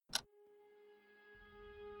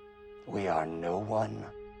We are no one.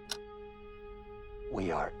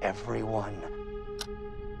 We are everyone.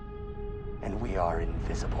 And we are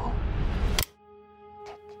invisible.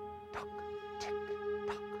 Tick-tock,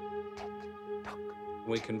 tick-tock, tick-tock.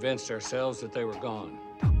 We convinced ourselves that they were gone,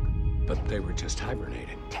 but they were just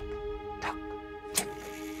hibernating. Tick-tock, tick-tock,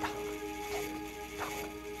 tick-tock.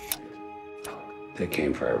 They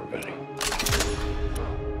came for everybody.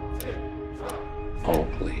 All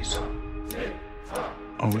police.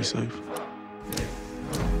 Are we safe?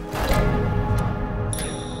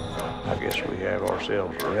 I guess we have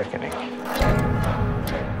ourselves a reckoning.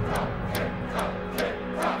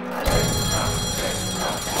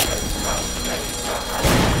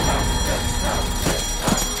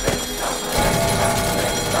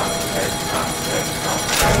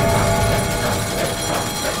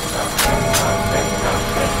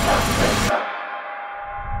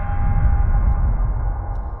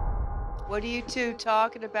 What are you two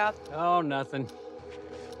talking about? Oh, nothing.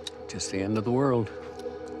 Just the end of the world.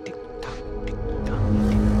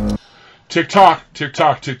 Tick tock, tick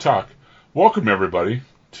tock, tick tock. Welcome everybody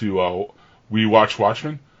to We Watch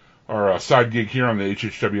Watchmen, our side gig here on the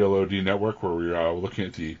HHWLOD network, where we're looking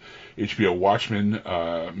at the HBO Watchmen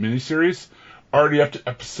miniseries. Already up to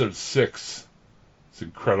episode 6. It's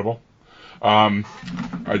incredible.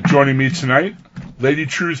 Joining me tonight, Lady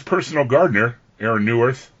True's personal gardener, Aaron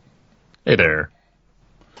Neuwirth. Hey there.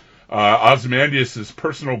 Ozymandias'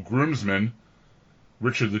 personal groomsman,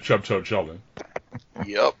 Richard the Chubtoad Sheldon.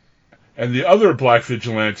 Yep. And the other black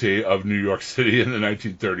vigilante of New York City in the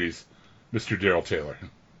 1930s, Mr. Daryl Taylor.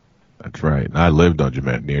 That's right. I lived on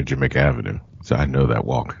near Jamaica Avenue, so I know that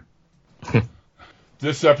walk.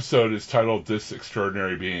 This episode is titled This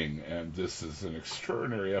Extraordinary Being, and this is an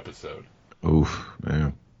extraordinary episode. Oof,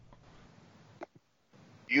 man.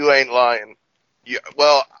 You ain't lying.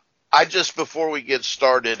 Well, before we get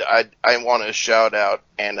started, I want to shout out,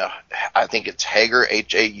 and I think it's Hager,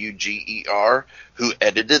 Hauger, who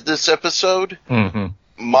edited this episode. Mm-hmm.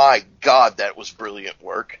 My God, that was brilliant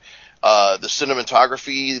work. The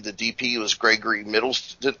cinematography, the DP was Gregory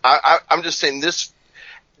Middleton. I'm just saying this.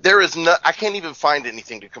 I can't even find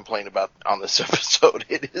anything to complain about on this episode.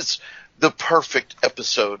 It is the perfect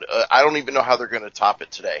episode. I don't even know how they're going to top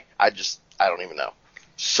it today. I don't even know.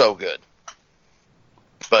 So good.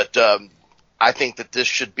 But I think that this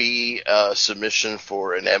should be a submission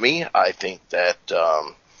for an Emmy. I think that,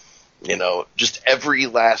 just every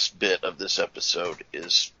last bit of this episode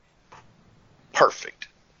is perfect.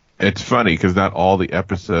 It's funny because not all the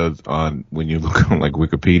episodes when you look on like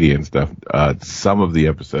Wikipedia and stuff, some of the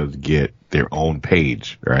episodes get their own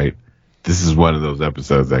page, right? This is one of those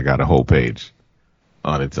episodes that got a whole page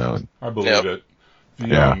on its own. I believe it.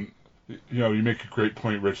 You make a great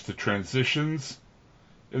point, Rich. The transitions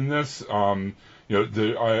in this, I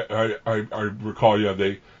recall,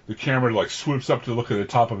 the camera like swoops up to look at the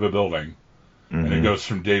top of a building, mm-hmm. and it goes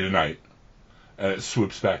from day to night, and it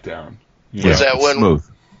swoops back down. Was that when? Smooth.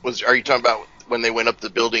 Are you talking about when they went up the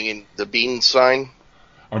building in the bean sign?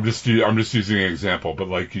 I'm just using an example, but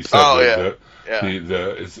like you said,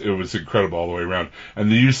 it was incredible all the way around, and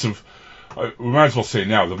the use of we might as well say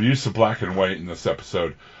now the use of black and white in this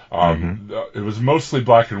episode. It was mostly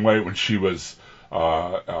black and white when she was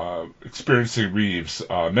experiencing Reeves'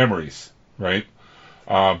 memories, right?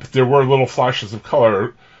 But there were little flashes of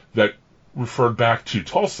color that referred back to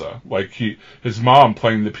Tulsa, like his mom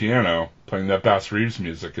playing the piano, playing that Bass Reeves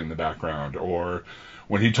music in the background, or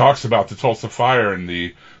when he talks about the Tulsa fire and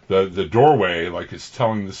the doorway, like it's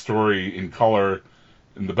telling the story in color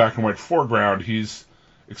in the black and white foreground, he's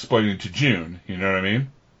explaining to June, you know what I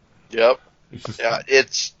mean? Yep.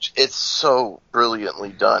 It's it's so brilliantly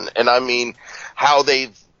done. And I mean, how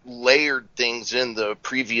they've layered things in the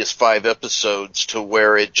previous 5 episodes to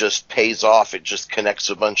where it just pays off. It just connects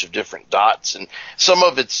a bunch of different dots. And some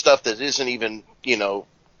of it's stuff that isn't even,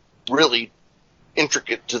 really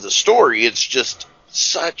intricate to the story. It's just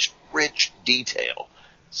such rich detail.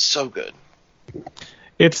 So good.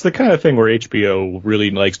 It's the kind of thing where HBO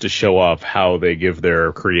really likes to show off how they give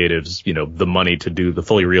their creatives, the money to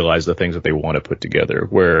fully realize the things that they want to put together.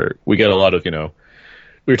 Where we get a lot of, we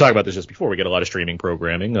were talking about this just before, we get a lot of streaming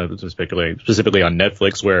programming, specifically on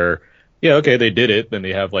Netflix, where, they did it, then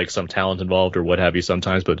they have like some talent involved or what have you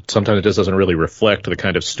sometimes, but sometimes it just doesn't really reflect the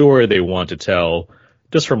kind of story they want to tell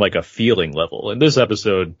just from like a feeling level. And this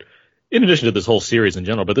episode, in addition to this whole series in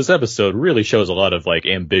general, but this episode really shows a lot of like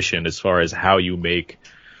ambition as far as how you make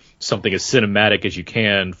something as cinematic as you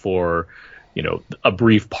can for, a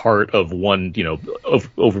brief part of one,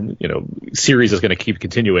 series that's going to keep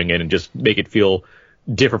continuing and just make it feel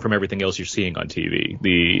different from everything else you're seeing on TV.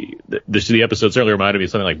 The episode certainly reminded me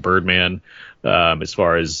of something like Birdman, as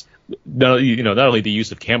far as not only the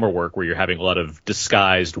use of camera work where you're having a lot of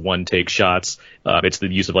disguised one take shots, it's the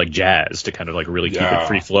use of like jazz to kind of like really keep it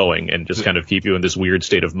free flowing and just kind of keep you in this weird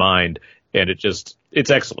state of mind. And it's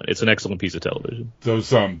excellent. It's an excellent piece of television.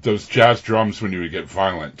 Those jazz drums when you would get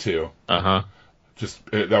violent too. Uh-huh.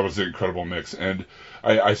 That was an incredible mix. And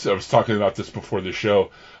I was talking about this before the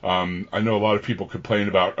show. I know a lot of people complain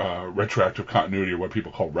about retroactive continuity, or what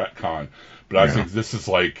people call retcon, but I think this is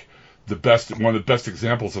like one of the best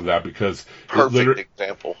examples of that, because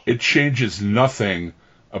example. It changes nothing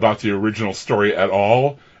about the original story at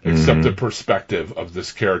all, except the perspective of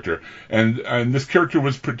this character. And this character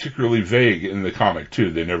was particularly vague in the comic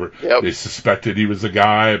too. They suspected he was a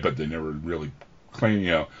guy, but they never really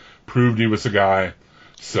proved he was a guy.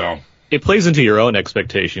 So it plays into your own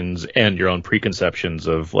expectations and your own preconceptions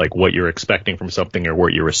of like what you're expecting from something, or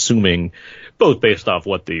what you're assuming, both based off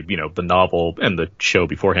what the novel and the show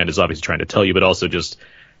beforehand is obviously trying to tell you, but also just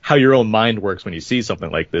how your own mind works when you see something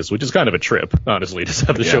like this, which is kind of a trip, honestly, to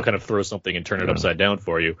have the show kind of throw something and turn it upside down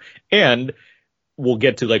for you. And we'll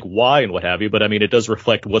get to like why and what have you, but I mean, it does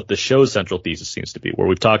reflect what the show's central thesis seems to be, where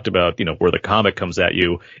we've talked about, where the comic comes at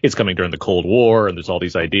you, it's coming during the Cold War, and there's all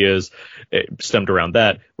these ideas stemmed around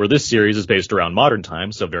that, where this series is based around modern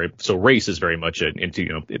times. So race is very much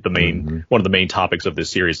into, the main, one of the main topics of this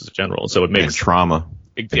series in general. So it makes and trauma.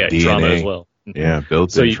 Trauma as well. Yeah,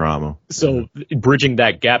 built-in trauma. So bridging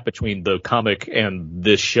that gap between the comic and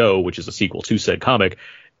this show, which is a sequel to said comic,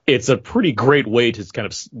 it's a pretty great way to kind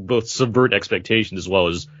of both subvert expectations as well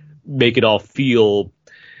as make it all feel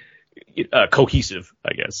cohesive,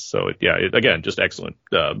 I guess. So again, just excellent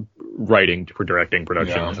writing for directing,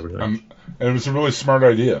 production, and everything. And it was a really smart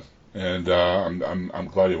idea, and I'm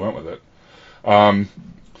glad he went with it.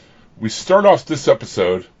 We start off this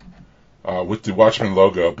episode with the Watchmen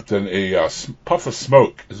logo, but then a puff of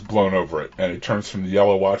smoke is blown over it, and it turns from the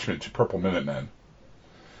yellow Watchmen to purple Minutemen.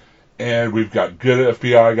 And we've got good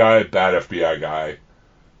FBI guy, bad FBI guy.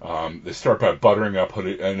 They start by buttering up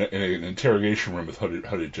Hooded in an interrogation room with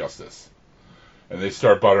Hooded Justice, and they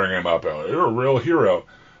start buttering him up. You're a real hero.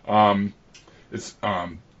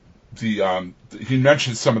 He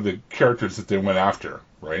mentioned some of the characters that they went after,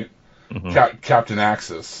 right? Mm-hmm. Captain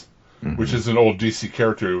Axis, which is an old DC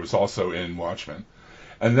character who was also in Watchmen,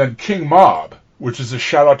 and then King Mob, which is a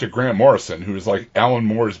shout out to Grant Morrison, who is like Alan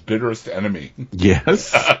Moore's bitterest enemy.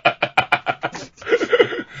 Yes.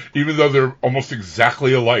 Even though they're almost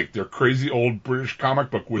exactly alike. They're crazy old British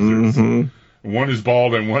comic book wizards. Mm-hmm. One is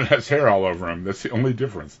bald and one has hair all over him. That's the only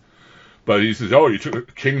difference. But he says, you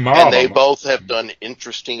took King Mob. And they both have done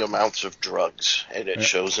interesting amounts of drugs, and it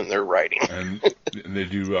shows in their writing. and they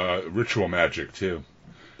do ritual magic, too.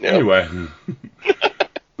 Yep. Anyway.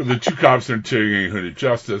 But the two cops are interrogating Hooded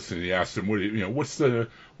Justice, and he asks him, what's the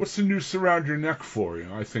noose around your neck for?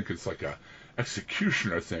 I think it's like a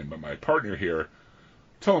executioner thing, but my partner here,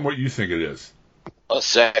 tell him what you think it is. A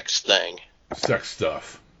sex thing. Sex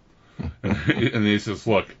stuff. And he says,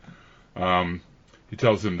 look, he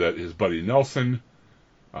tells him that his buddy Nelson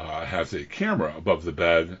has a camera above the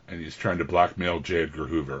bed, and he's trying to blackmail J. Edgar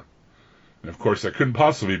Hoover. And of course, that couldn't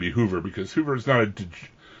possibly be Hoover, because Hoover is not a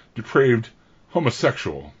depraved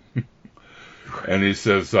homosexual. And he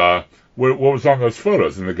says, what was on those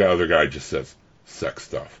photos? And the other guy just says, sex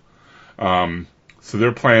stuff. So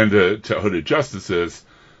their plan to Hooded Justice is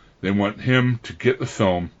they want him to get the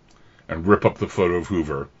film and rip up the photo of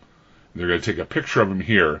Hoover. They're going to take a picture of him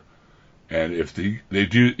here, and if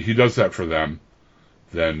he does that for them,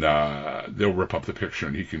 then they'll rip up the picture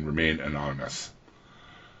and he can remain anonymous.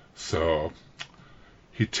 So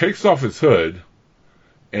he takes off his hood,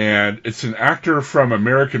 and it's an actor from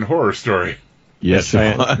American Horror Story. Yes,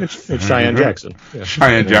 it's Cheyenne Jackson. Yeah.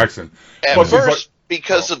 Cheyenne Jackson. At first,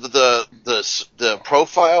 because of the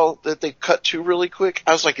profile that they cut to really quick,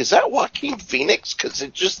 I was like, is that Joaquin Phoenix? Because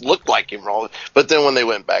it just looked like him. But then when they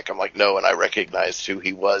went back, I'm like, no, and I recognized who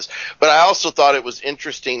he was. But I also thought it was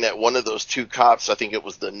interesting that one of those two cops, I think it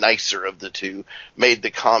was the nicer of the two, made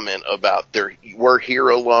the comment about we're here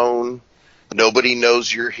alone. Nobody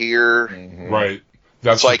knows you're here. Mm-hmm. Right.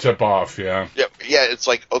 That's the tip off, yeah. Yeah, it's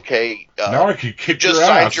like, okay. Now I can kick your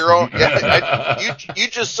ass. You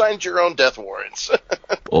just signed your own death warrants.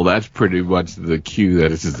 Well, that's pretty much the cue that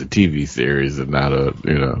this is a TV series and not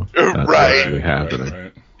right. happening.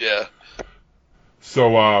 Right. Yeah.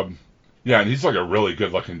 So, and he's like a really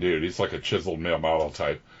good-looking dude. He's like a chiseled male model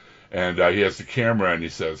type. And he has the camera, and he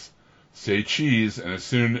says, say cheese. And as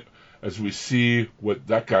soon as we see what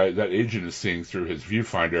that agent is seeing through his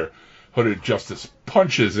viewfinder, Hooded Justice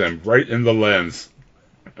punches him right in the lens.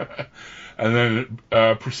 and then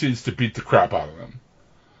proceeds to beat the crap out of them.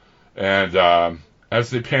 And as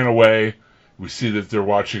they pan away, we see that they're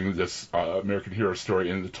watching this American Hero Story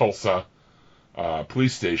in the Tulsa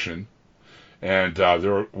police station, and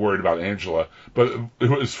they're worried about Angela. But it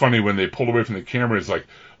was funny when they pulled away from the camera. It's like,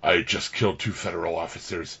 I just killed 2 federal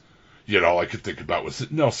officers. Yet all I could think about was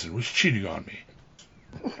that Nelson was cheating on me.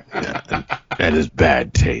 That is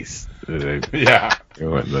bad taste. Yeah.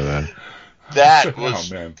 That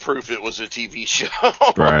was Oh, man. proof it was a TV show.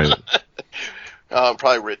 Right.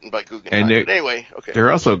 Probably written by Guggenheim. And But anyway, okay.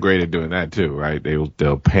 They're also great at doing that too, right?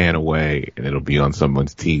 They'll pan away and it'll be on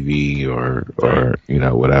someone's TV or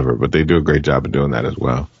whatever. But they do a great job of doing that as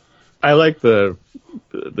well. I like the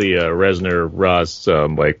Reznor Ross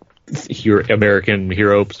American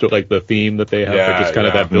Hero, like the theme that they have, Yeah, just kind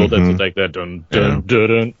of yeah. that build Mhm. that's like that dun dun dun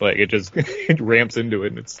dun, like it just it ramps into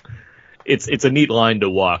it, and it's a neat line to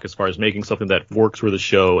walk as far as making something that works for the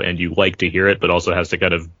show and you like to hear it, but also has to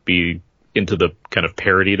kind of be into the kind of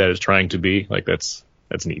parody that it's trying to be. Like that's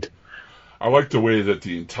neat. I like the way that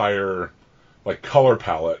the entire color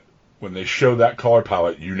palette, when they show that color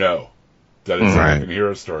palette, you know that it's Right. American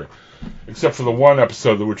Hero Story. Except for the one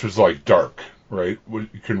episode which was dark, right? You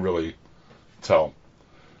can really tell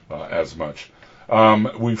as much.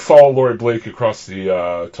 We follow Lori Blake across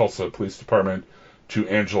the Tulsa Police Department to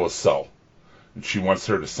Angela's cell. And she wants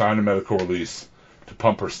her to sign a medical release to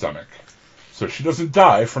pump her stomach, so she doesn't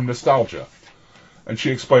die from nostalgia. And she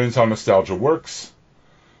explains how nostalgia works.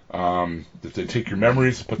 That they take your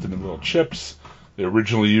memories, put them in little chips. They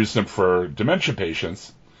originally used them for dementia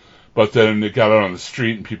patients, but then it got out on the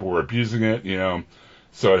street and people were abusing it,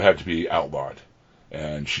 so it had to be outlawed.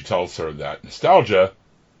 And she tells her that nostalgia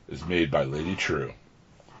is made by Lady True.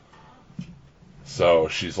 So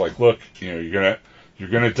she's like, look, you're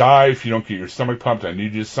gonna die if you don't get your stomach pumped. I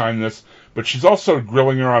need you to sign this. But she's also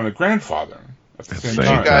grilling her on the grandfather at the same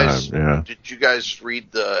time. Did you guys read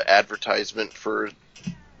the advertisement for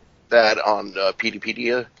that on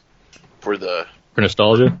Peteypedia for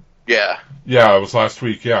nostalgia? Yeah. Yeah, it was last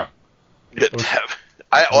week. Yeah.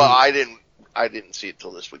 I didn't see it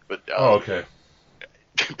till this week, but Oh, okay.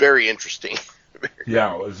 very interesting.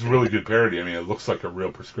 Yeah, it was a really good parody. I mean, it looks like a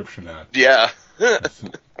real prescription ad. Yeah.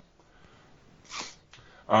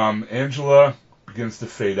 Angela begins to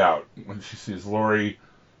fade out. When she sees Lori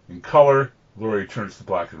in color, Lori turns to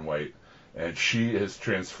black and white, and she has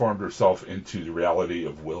transformed herself into the reality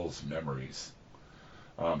of Will's memories.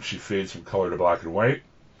 She fades from color to black and white.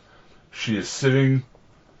 She is sitting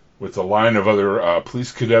with a line of other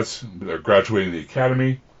police cadets. They're graduating the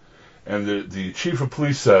academy, and the chief of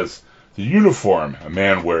police says, the uniform a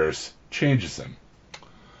man wears changes him.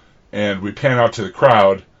 And we pan out to the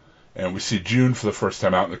crowd, and we see June for the first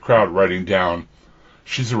time out in the crowd writing down.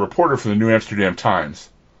 She's a reporter for the New Amsterdam Times,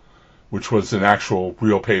 which was an actual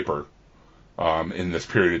real paper in this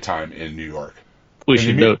period of time in New York. We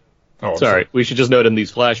should note. Oh, sorry, we should just note in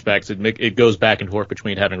these flashbacks it goes back and forth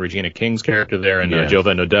between having Regina King's character there and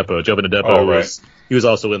Jovan Odepo. Jovan Odepo was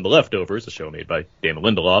also in The Leftovers, a show made by Damon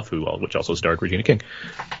Lindelof, which also starred Regina King.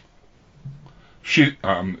 He's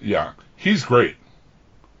great.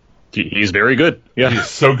 He's very good. Yeah, he's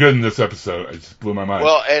so good in this episode. It just blew my mind.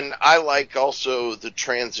 Well, and I like also the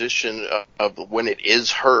transition of when it is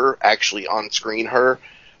her actually on screen. How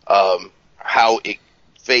it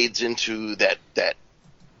fades into that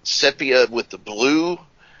sepia with the blue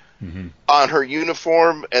on her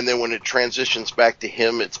uniform, and then when it transitions back to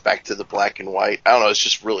him, it's back to the black and white. I don't know. It's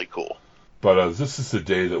just really cool. But this is the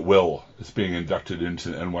day that Will is being inducted into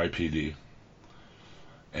the NYPD.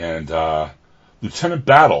 And Lieutenant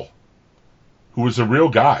Battle, who was a real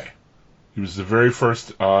guy, he was the very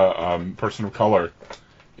first person of color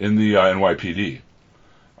in the NYPD,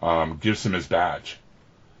 gives him his badge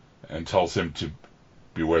and tells him to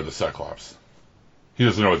beware the Cyclops. He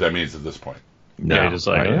doesn't know what that means at this point. No, yeah, just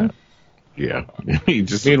like yeah. He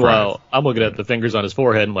just meanwhile, I'm looking at the fingers on his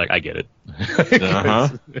forehead and I get it.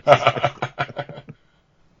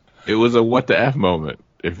 It was a what the F moment.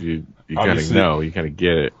 If you kind of know, you kind of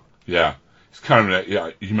get it. Yeah, he's kind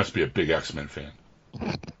of he must be a big X-Men fan.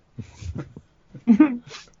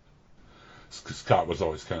 Scott was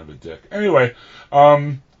always kind of a dick. Anyway,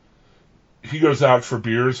 he goes out for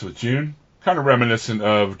beers with June, kind of reminiscent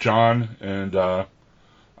of John and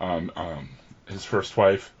his first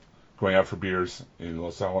wife going out for beers in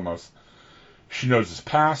Los Alamos. She knows his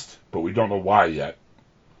past, but we don't know why yet.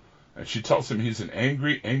 And she tells him he's an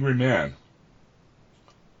angry man.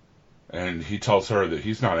 And he tells her that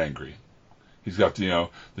he's not angry. He's got the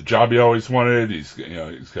job he always wanted. He's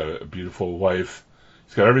got a beautiful wife.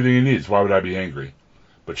 He's got everything he needs. Why would I be angry?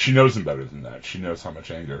 But she knows him better than that. She knows how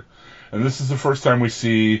much anger. And this is the first time we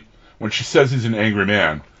see, when she says he's an angry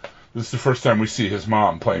man, this is the first time we see his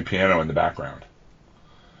mom playing piano in the background.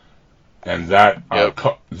 And that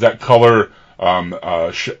that color,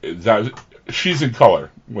 that she's in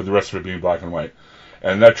color, with the rest of it being black and white.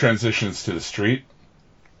 And that transitions to the street.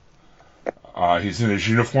 He's in his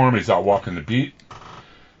uniform. He's out walking the beat.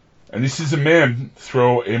 And he sees a man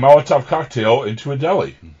throw a Molotov cocktail into a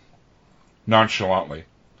deli. Nonchalantly.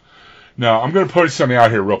 Now, I'm going to put something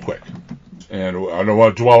out here real quick. And I don't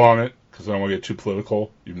want to dwell on it, because I don't want to get too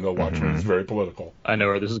political, even though Watchmen is very political. I know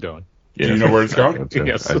where this is going. Do you know where it's going?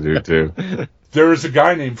 Yes. I do too. There is a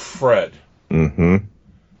guy named Fred. Mm-hmm.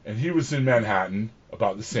 And he was in Manhattan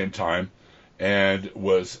about the same time, and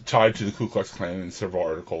was tied to the Ku Klux Klan in several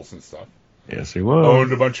articles and stuff. Yes, he was.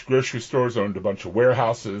 Owned a bunch of grocery stores, owned a bunch of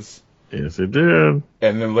warehouses. Yes, he did.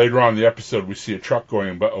 And then later on in the episode, we see a truck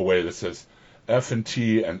going away that says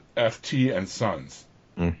F&T and FT and Sons.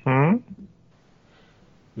 Mm-hmm.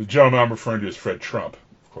 The gentleman I'm referring to is Fred Trump,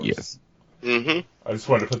 of course. Yes. Mm-hmm. I just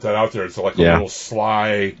wanted to put that out there. It's like a little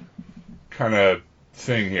sly kind of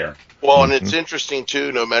thing here. Well, and it's interesting,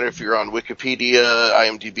 too, no matter if you're on Wikipedia,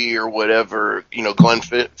 IMDb, or whatever, Glenn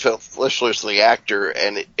Fleshler's the actor,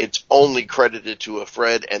 and it's only credited to a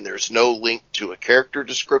Fred, and there's no link to a character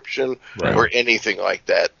description or anything like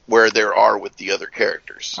that, where there are with the other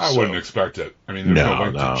characters. I wouldn't expect it. I mean, there's no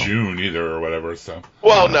link to June either or whatever, so.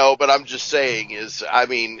 Well, no, but I'm just saying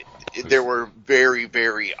there were very,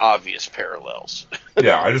 very obvious parallels.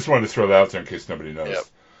 Yeah, I just wanted to throw that out there in case nobody knows.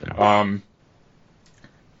 Yep.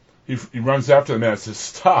 He runs after the man and says,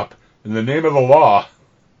 "Stop, in the name of the law."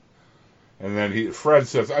 And then Fred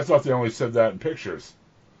says, "I thought they only said that in pictures."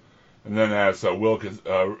 And then as Will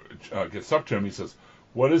gets up to him, he says,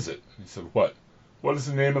 "What is it?" He said, "What? What is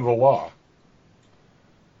the name of the law?"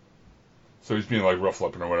 So he's being like real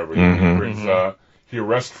flippant or whatever. He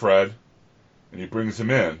arrests Fred, and he brings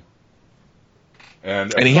him in.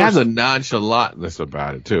 And he has a nonchalantness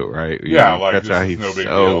about it too, right? Like this is no big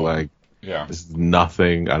deal. This is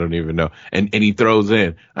nothing. I don't even know. And he throws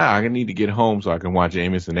in, I need to get home so I can watch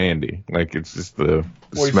Amos and Andy. Like, it's just the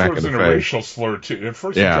smack in the face. He throws in a racial slur, too. At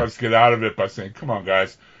first he tries to get out of it by saying, "Come on,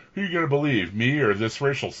 guys, who are you going to believe, me or this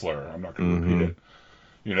racial slur? I'm not going to repeat it."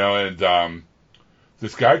 And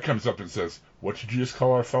this guy comes up and says, "What did you just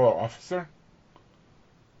call our fellow officer?"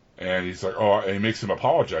 And he's like, and he makes him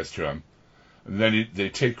apologize to him. And then they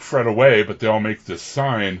take Fred away, but they all make this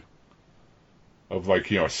sign of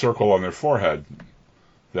a circle on their forehead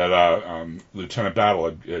that Lieutenant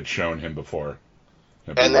Battle had shown him before.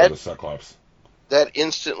 And the Cyclops. That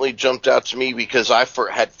instantly jumped out to me because I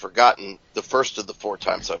had forgotten the first of the 4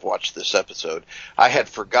 times I've watched this episode. I had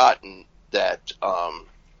forgotten that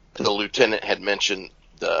the lieutenant had mentioned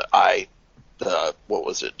what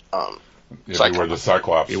was it? Beware the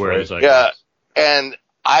Cyclops. Beware the Cyclops. Yeah, and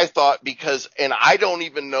I thought and I don't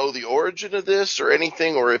even know the origin of this or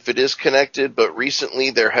anything, or if it is connected, but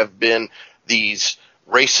recently there have been these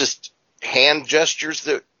racist hand gestures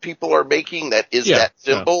that people are making that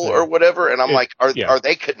symbol or whatever, and I'm are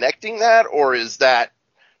they connecting that, or is that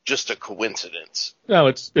just a coincidence? No,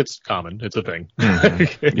 it's common. It's a thing.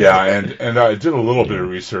 Yeah, and I did a little bit of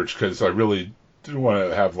research because I really didn't want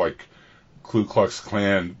to have Ku Klux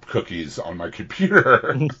Klan cookies on my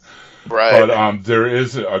computer. Right. But there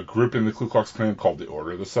is a group in the Ku Klux Klan called the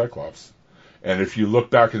Order of the Cyclops. And if you look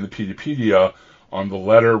back in the Peteypedia on the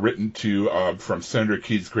letter written from Senator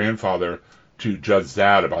Keith's grandfather to Judd's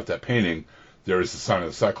dad about that painting, there is the sign of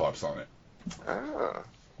the Cyclops on it.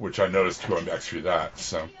 Which I noticed going back through that.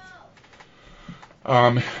 So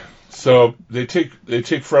they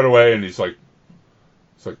take Fred away, and he's like,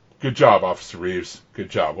 "Good job, Officer Reeves. Good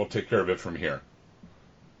job. We'll take care of it from here."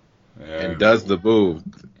 And does the move.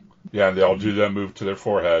 Yeah, and they all do that move to their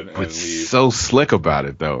forehead and leave. So slick about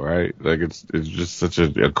it, though, right? Like, it's just such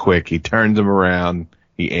a quick. He turns them around.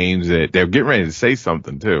 He aims it. They're getting ready to say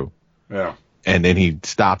something, too. Yeah. And then he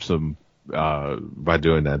stops them by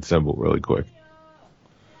doing that symbol really quick.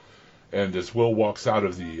 And as Will walks out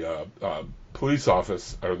of the police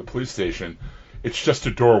office, or the police station, it's just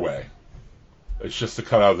a doorway. It's just a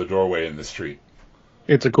cut out of the doorway in the street.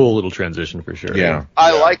 It's a cool little transition for sure. Yeah.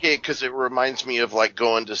 I like it because it reminds me of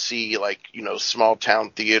going to see small town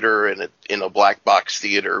theater and in a black box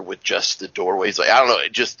theater with just the doorways. I don't know.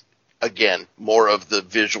 It just, again, more of the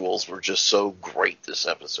visuals were just so great this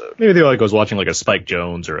episode. Maybe they was watching a Spike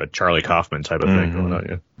Jones or a Charlie Kaufman type of thing going on.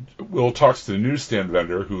 Yeah. Will talks to the newsstand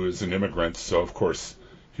vendor who is an immigrant, so of course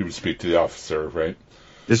he would speak to the officer, right?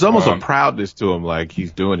 There's almost a proudness to him, like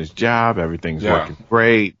he's doing his job, everything's working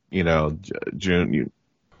great, June.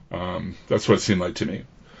 That's what it seemed like to me.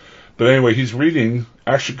 But anyway, he's reading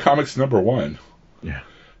Action Comics #1. Yeah.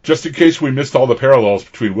 Just in case we missed all the parallels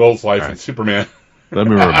between Will's life Right. and Superman. Let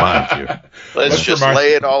me remind you. Let's just remind-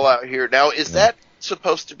 lay it all out here. Now, is that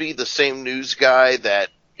supposed to be the same news guy that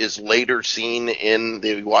is later seen in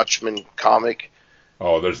the Watchmen comic?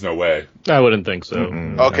 Oh, there's no way. I wouldn't think so.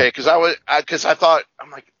 Mm-mm. Okay, because I thought, I'm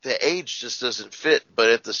like, the age just doesn't fit. But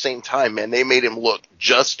at the same time, man, they made him look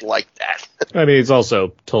just like that. I mean, it's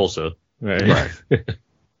also Tulsa. Right.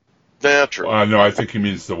 Yeah, true. No, I think he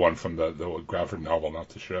means the one from the graphic novel, not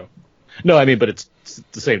the show. No, I mean, but it's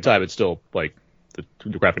at the same time, it's still like the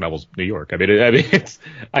graphic novel's New York. I mean, it's.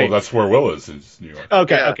 Well, that's where Will is New York.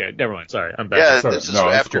 Okay, Yeah. okay, never mind. Sorry, I'm back. Yeah, sorry. this is No,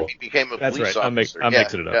 that's after cool. he became a That's police right. I'm officer.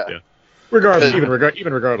 mixing it up. Yeah. Yeah. Regardless, Because-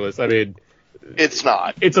 even regardless, I mean, It's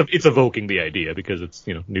not. it's evoking the idea because it's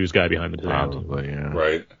news guy behind the stand. Probably, yeah.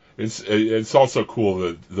 Right. It's also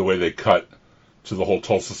cool the way they cut to the whole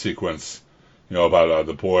Tulsa sequence. About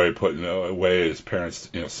the boy putting away his parents.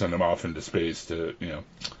 Send him off into space to.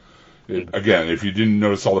 Again, if you didn't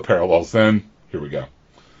notice all the parallels, then here we go.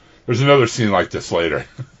 There's another scene like this later,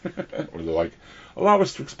 where they're like, "Allow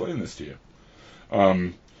us to explain this to you."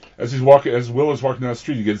 As Will is walking down the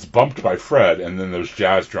street, he gets bumped by Fred, and then those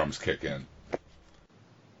jazz drums kick in.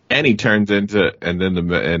 And he turns into, and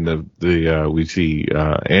then we see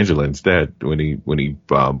Angela instead when he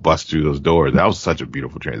busts through those doors. That was such a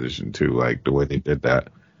beautiful transition too, like the way they did that.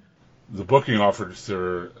 The booking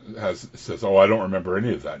officer says, "Oh, I don't remember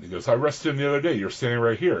any of that." And he goes, "I arrested him the other day. You're standing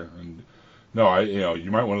right here." And no,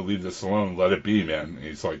 you might want to leave this alone. Let it be, man. And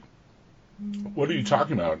he's like, "What are you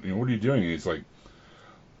talking about? What are you doing?" And he's like,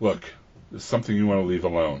 "Look, this is something you want to leave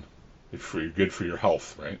alone. It's good for your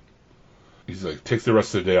health, right?" He's like, "Take the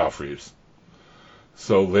rest of the day off, Reeves."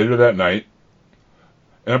 So later that night,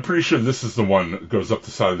 and I'm pretty sure this is the one that goes up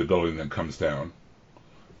the side of the building and then comes down.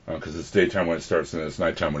 Because it's daytime when it starts and it's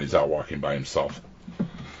nighttime when he's out walking by himself.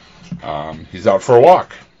 He's out for a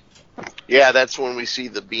walk. Yeah, that's when we see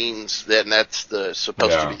the beans. That's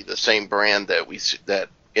supposed Yeah. to be the same brand that we see, that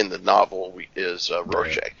in the novel is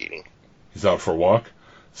Rorschach eating. He's out for a walk.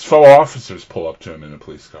 His fellow officers pull up to him in a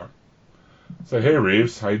police car. Say, "Hey,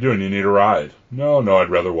 Reeves, how you doing? You need a ride?" No, I'd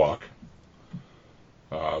rather walk.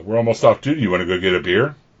 We're almost off duty. You want to go get a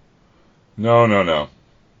beer? No.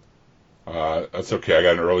 That's okay. I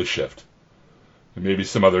got an early shift. And maybe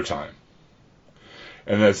some other time.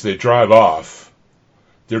 And as they drive off,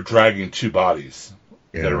 they're dragging two bodies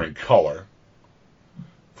that are in color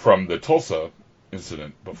from the Tulsa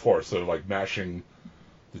incident before. So they're like mashing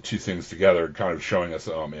the two things together and kind of showing us,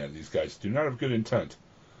 oh man, these guys do not have good intent.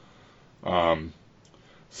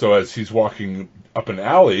 So as he's walking up an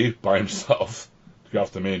alley by himself, to get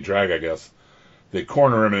off the main drag, I guess, they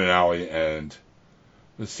corner him in an alley and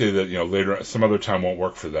they say that, later, some other time won't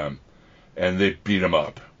work for them. And they beat him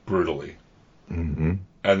up brutally. Mm-hmm.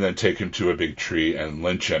 And then take him to a big tree and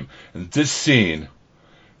lynch him. And this scene,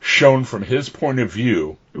 shown from his point of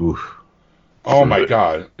view, Oof. oh my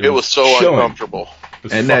God. It was so chilling. uncomfortable. It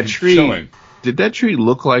was And that fucking tree, chilling. did that tree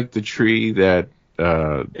look like the tree that?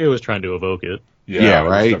 It was trying to evoke it. Yeah, it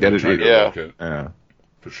was right? definitely That is- trying to yeah. evoke it, Yeah.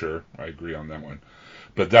 for sure. I agree on that one.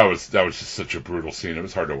 But that was just such a brutal scene. It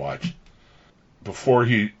was hard to watch. Before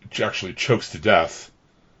he actually chokes to death,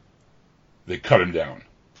 they cut him down.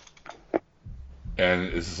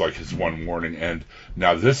 And this is like his one warning. And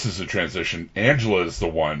now this is a transition. Angela is the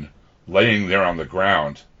one laying there on the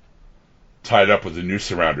ground, tied up with a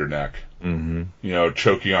noose around her neck. Mm-hmm.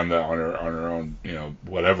 Choking on her own,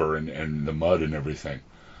 whatever, and the mud and everything.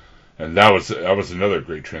 And that was another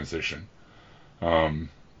great transition.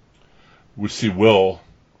 We see Will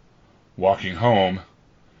walking home.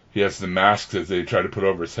 He has the mask that they tried to put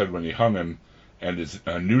over his head when he hung him, and his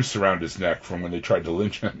a noose around his neck from when they tried to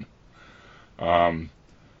lynch him. And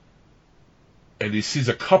he sees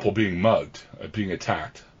a couple being mugged, being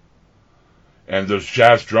attacked. And those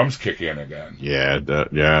jazz drums kick in again. Yeah.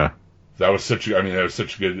 Yeah. That was such a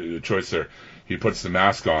good choice there. He puts the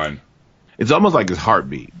mask on. It's almost like his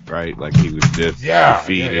heartbeat, right? Like he was just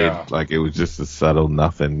defeated. Yeah. Like it was just a subtle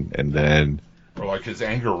nothing, and then Or like his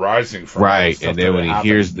anger rising from all the right, stuff and then that when he happened.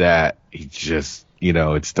 hears that, he just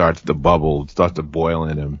it starts to bubble, it starts to boil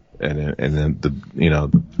in him, and then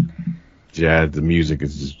the jazz, the music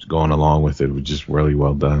is just going along with it. It was just really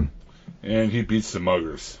well done. And he beats the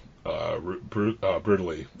muggers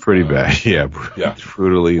brutally. Pretty bad, yeah. Yeah.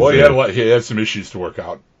 Brutally. Well, he had some issues to work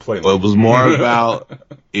out. Plainly. Well, it was more about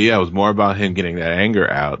it was more about him getting that anger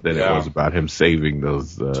out than it Yeah. was about him saving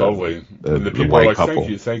those totally. the And the people white are like,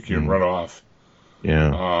 couple. thank you, and run off.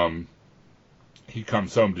 Yeah. He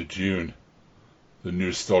comes home to June, the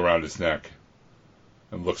noose still around his neck,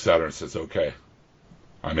 and looks at her and says, "Okay."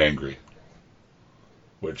 I'm angry.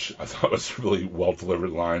 Which I thought was a really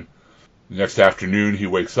well-delivered line. The next afternoon, he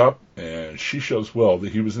wakes up, and she shows Will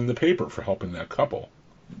that he was in the paper for helping that couple.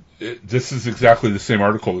 This is exactly the same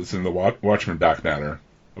article that's in the Watchmen back matter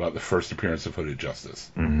about the first appearance of Hooded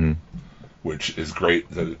Justice, which is great.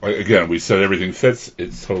 That, again, we said everything fits.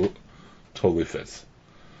 It totally fits.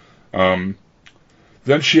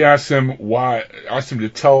 Then she asks him to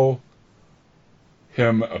tell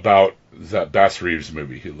him about that Bass Reeves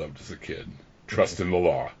movie he loved as a kid, Trust in the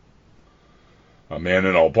Law. A man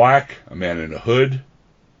in all black, a man in a hood,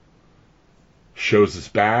 shows his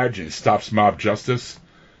badge and stops mob justice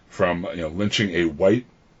from lynching a white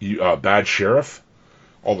bad sheriff.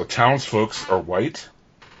 All the townsfolk are white.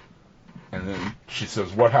 And then she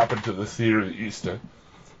says, what happened to the theater that you used to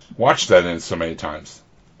watch that in so many times?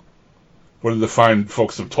 What did the fine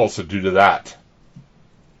folks of Tulsa do to that?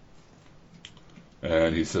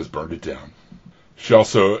 And he says, burned it down. She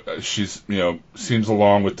also, seems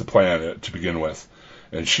along with the plan to begin with.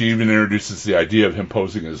 And she even introduces the idea of him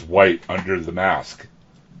posing as white under the mask.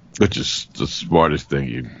 Which is the smartest thing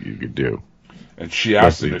you could do. And she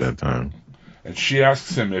asks him at that time. And she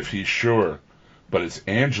asks him if he's sure, but it's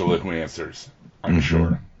Angela who answers, I'm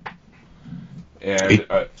sure. And,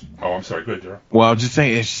 I'm sorry, go ahead, Daryl. Well, I'm just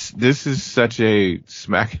saying, this is such a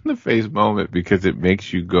smack in the face moment because it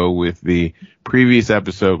makes you go with the previous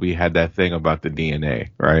episode. We had that thing about the DNA,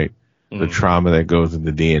 right? The trauma that goes in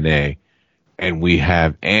the DNA. And we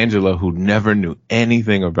have Angela, who never knew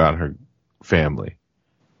anything about her family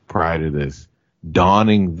prior to this,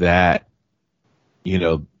 donning that,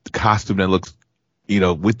 costume that looks,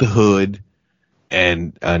 with the hood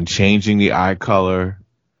and changing the eye color.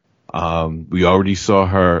 We already saw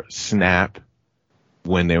her snap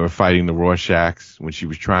when they were fighting the Rorschachs, when she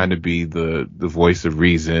was trying to be the voice of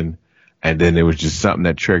reason. And then there was just something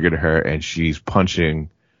that triggered her and she's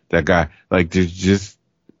punching that guy. Like,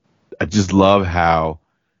 I just love how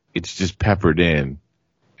it's just peppered in.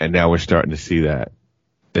 And now we're starting to see that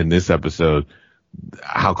in this episode,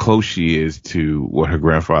 how close she is to what her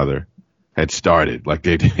grandfather had started. Like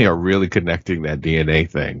they are really connecting that DNA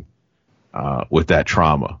thing, with that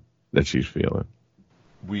trauma that she's feeling.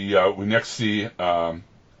 We next see him on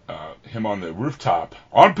the rooftop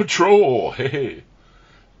on patrol. Hey,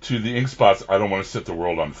 to the ink spots. I don't want to set the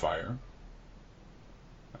world on fire.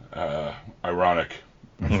 Ironic.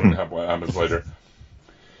 I'm sure what happens later.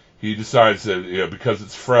 He decides that because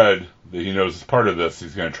it's Fred that he knows is part of this,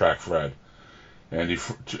 he's going to track Fred, and he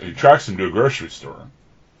tracks him to a grocery store.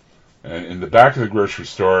 And in the back of the grocery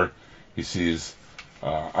store, he sees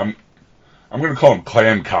I'm going to call him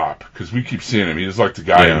Clan Cop because we keep seeing him. He's like the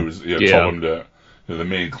guy who was told him to, the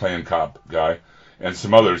main Clan Cop guy, and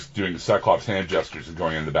some others doing Cyclops hand gestures and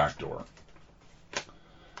going in the back door.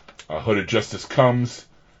 Hooded Justice comes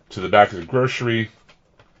to the back of the grocery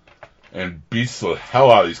and beats the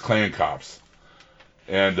hell out of these Clan Cops.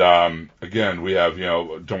 And again, we have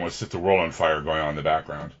don't want to set the world on fire going on in the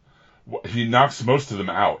background. He knocks most of them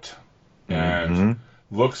out and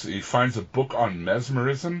he finds a book on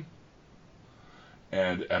mesmerism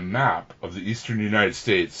and a map of the eastern United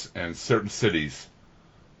States and certain cities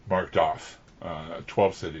marked off,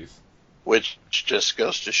 12 cities. Which just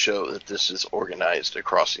goes to show that this is organized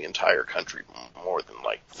across the entire country more than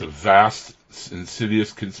likely. It's a vast,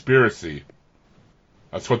 insidious conspiracy.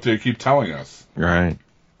 That's what they keep telling us. Right.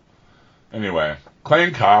 Anyway,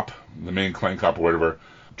 Clan Cop, the main Clan Cop or whatever,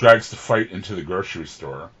 drags the fight into the grocery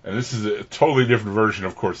store. And this is a totally different version,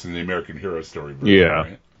 of course, than the American Hero story version. Yeah.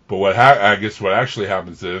 Right? But what actually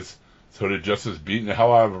happens is Hooded Justice beating the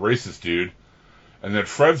hell out of a racist dude, and then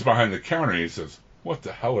Fred's behind the counter and he says, "What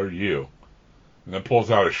the hell are you?" And then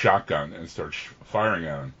pulls out a shotgun and starts firing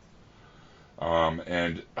at him.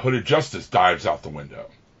 And Hooded Justice dives out the window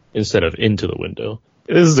instead of into the window.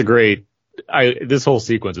 This is a great. This whole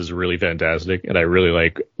sequence is really fantastic, and I really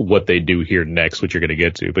like what they do here next, which you're going to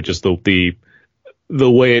get to. But just the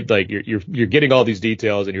way it, like you're getting all these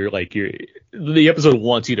details, and the episode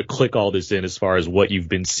wants you to click all this in as far as what you've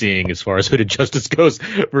been seeing as far as Hooded Justice goes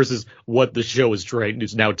versus what the show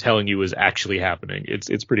is now telling you is actually happening.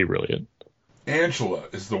 It's pretty brilliant. Angela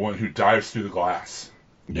is the one who dives through the glass.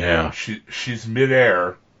 Yeah. She's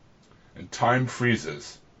midair, and time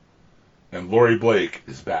freezes, and Laurie Blake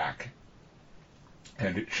is back.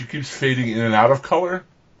 And she keeps fading in and out of color,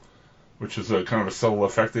 which is a kind of a subtle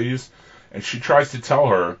effect they use. And she tries to tell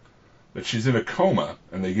her that she's in a coma,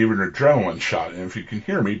 and they give her an adrenaline shot. And if you can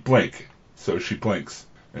hear me, blink. So she blinks.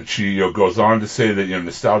 And she goes on to say that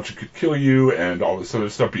nostalgia could kill you and all this other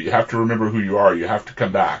stuff, but you have to remember who you are. You have to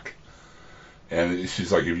come back. And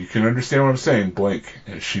she's like, if you can understand what I'm saying, blink.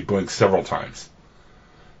 And she blinks several times.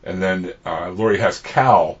 And then Laurie has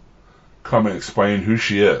Cal come and explain who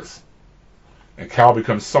she is. And Cal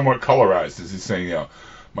becomes somewhat colorized as he's saying,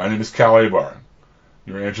 my name is Cal Abar.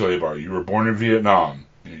 You're Angela Abar. You were born in Vietnam.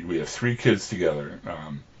 We have 3 kids together.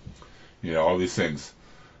 All these things.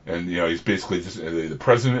 And, he's basically just, the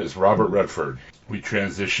president is Robert Redford. We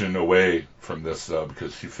transition away from this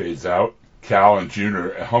because she fades out. Cal and June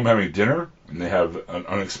are at home having dinner, and they have an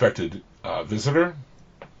unexpected visitor,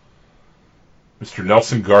 Mr.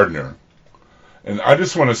 Nelson Gardner. And I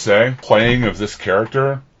just want to say, playing of this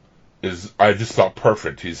character is, I just thought,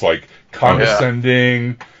 perfect. He's like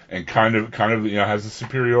condescending and kind of has a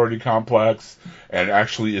superiority complex and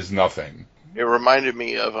actually is nothing. It reminded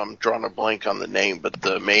me of, I'm drawing a blank on the name, but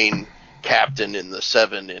the main captain in the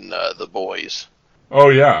 7 in The Boys. Oh,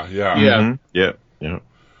 yeah. Yeah. Yeah.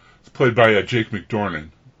 It's played by Jake McDornan.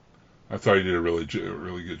 I thought he did a really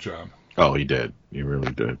good job. Oh, he did. He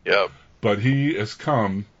really did. Yep. But he has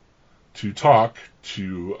come to talk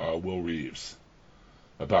to Will Reeves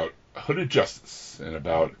about Hooded Justice and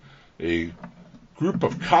about a group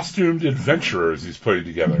of costumed adventurers he's putting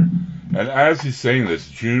together. And as he's saying this,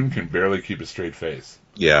 June can barely keep a straight face.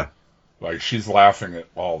 Yeah. Like, she's laughing at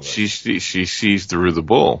all this. She sees through the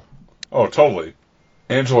bull. Oh, totally.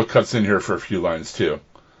 Angela cuts in here for a few lines, too.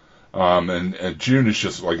 And June is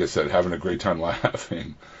just, like I said, having a great time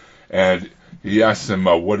laughing. And he asks him,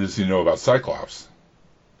 what does he know about Cyclops?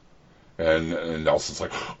 And Nelson's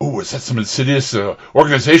like, oh, is that some insidious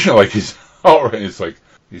organization? Like, he's all right. It's like,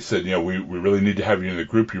 he said, we really need to have you in the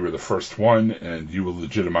group. You were the first one, and you will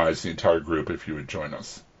legitimize the entire group if you would join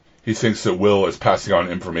us. He thinks that Will is passing on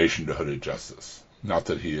information to Hooded Justice, not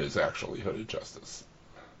that he is actually Hooded Justice.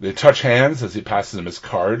 They touch hands as he passes him his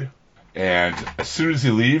card, and as soon as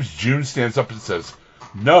he leaves, June stands up and says,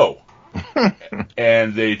 no.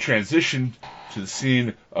 And they transition to the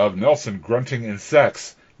scene of Nelson grunting in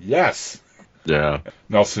sex. Yes. Yeah.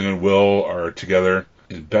 Nelson and Will are together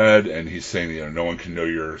in bed, and he's saying, no one can know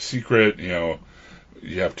your secret, you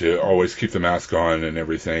have to always keep the mask on and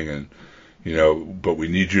everything, and, but we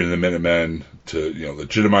need you in the Minutemen to,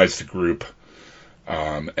 legitimize the group.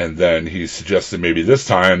 And then he suggests that maybe this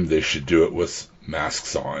time they should do it with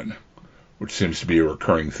masks on, which seems to be a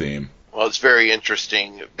recurring theme. Well, it's very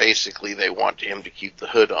interesting. Basically, they want him to keep the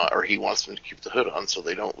hood on, or he wants them to keep the hood on so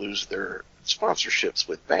they don't lose their sponsorships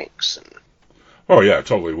with banks. Oh, yeah,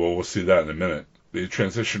 totally. Well, we'll see that in a minute. They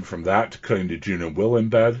transition from that to cutting to June and Will in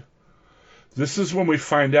bed. This is when we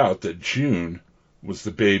find out that June was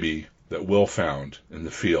the baby that Will found in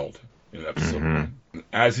the field in episode 1.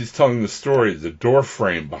 As he's telling the story, the door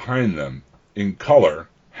frame behind them in color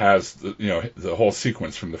has the whole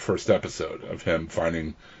sequence from the first episode of him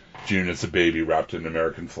finding June as a baby wrapped in an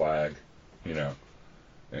American flag,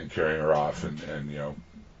 and carrying her off,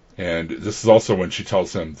 and this is also when she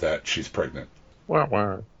tells him that she's pregnant.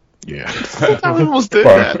 Wow. Yeah. I almost did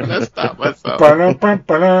that, and I stopped myself.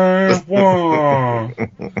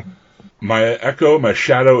 My Echo, My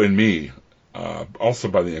Shadow, and Me, also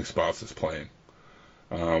by the Ink Spots, is playing,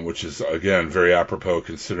 which is, again, very apropos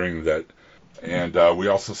considering that. And we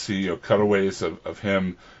also see cutaways of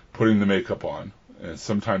him putting the makeup on. And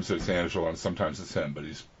sometimes it's Angela and sometimes it's him, but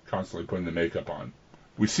he's constantly putting the makeup on.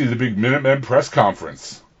 We see the big Minutemen press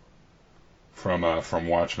conference from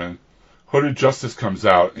Watchmen. Hooded Justice comes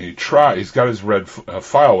out, and he's got his red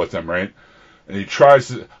file with him, right? And he tries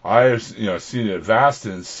to, I have seen a vast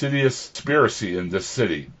and insidious conspiracy in this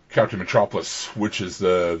city. Captain Metropolis switches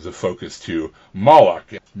the focus to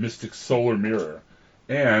Moloch, Mystic Solar Mirror.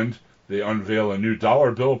 And they unveil a new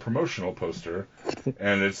dollar bill promotional poster,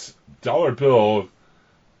 and it's dollar bill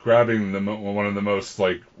grabbing one of the most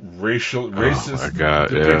racist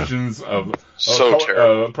depictions of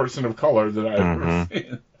a person of color that I've ever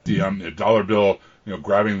seen. The dollar bill,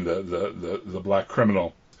 grabbing the black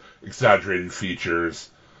criminal, exaggerated features,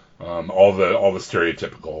 all the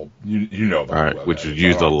stereotypical, about right, which is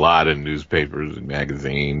used a lot in newspapers and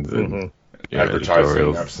magazines and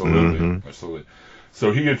advertising. Absolutely.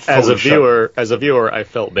 So he gets as a viewer, I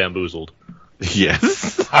felt bamboozled.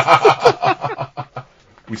 Yes.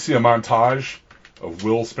 We see a montage of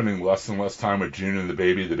Will spending less and less time with June and the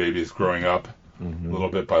baby. The baby is growing up little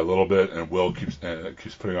bit by little bit, and Will keeps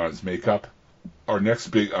putting on his makeup. Our next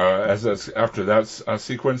big, after that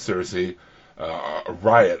sequence, there's a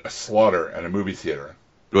riot, a slaughter at a movie theater.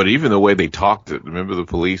 But even the way they talked, remember the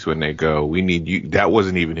police when they go, "We need you." That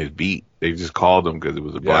wasn't even his beat. They just called him because it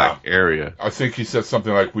was a black area. I think he said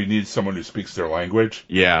something like, "We need someone who speaks their language."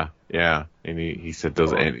 Yeah. And he said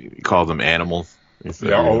those. He called them animals.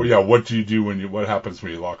 Said, What do you do what happens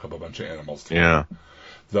when you lock up a bunch of animals together? Yeah.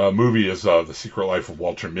 The movie is The Secret Life of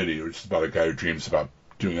Walter Mitty, which is about a guy who dreams about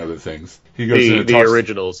doing other things. He goes in The and talks.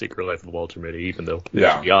 original Secret Life of Walter Mitty, even though it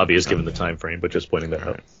Yeah. should be obvious given the time frame, but just pointing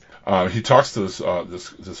that out. He talks to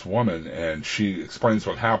this woman, and she explains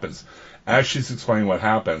what happens. As she's explaining what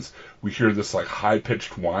happens, we hear this like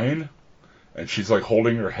high-pitched whine, and she's like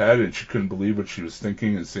holding her head, and she couldn't believe what she was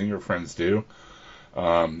thinking and seeing her friends do.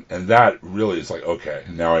 And that really is like, okay,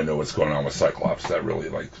 now I know what's going on with Cyclops. That really,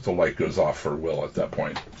 like, the light goes off for Will at that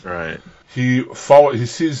point. Right. He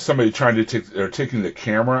sees somebody taking the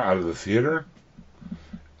camera out of the theater.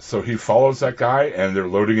 So he follows that guy, and they're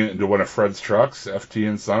loading it into one of Fred's trucks, FT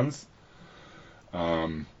and Sons.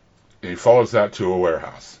 And he follows that to a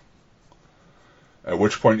warehouse. At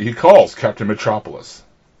which point he calls Captain Metropolis.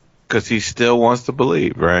 Because he still wants to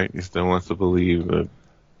believe, right? He still wants to believe that.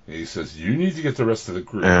 He says, you need to get the rest of the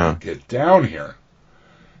group Yeah. and get down here.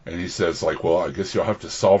 And he says, like, well, I guess you'll have to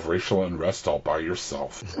solve racial unrest all by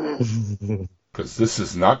yourself. Because this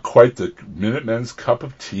is not quite the Minutemen's cup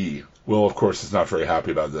of tea. Will, of course, is not very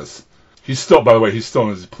happy about this. He's still in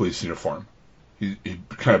his police uniform. He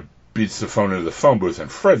kind of beats the phone into the phone booth,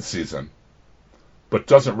 and Fred sees him, but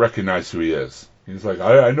doesn't recognize who he is. He's like,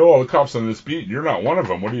 I know all the cops on this beat, and you're not one of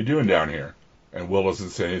them. What are you doing down here? And Will doesn't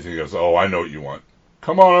say anything. He goes, oh, I know what you want.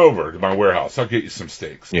 Come on over to my warehouse. I'll get you some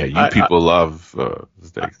steaks. Yeah, you people love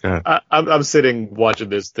steaks. Go ahead. I'm sitting watching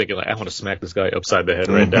this thinking, like, I want to smack this guy upside the head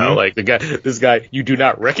right now. Like, this guy you do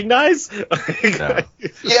not recognize? No.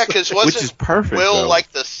 Yeah, because Which is perfect, Will though.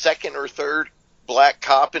 like the second or third black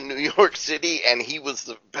cop in New York City, and he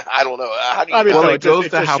was I don't know. How do you? I mean, Well, no, it goes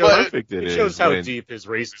to how shows, perfect it it is. shows how when- deep his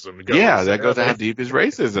racism goes. Yeah, that goes to how deep his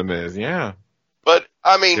racism is. Yeah. But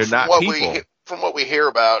I mean, They're not people. from what we hear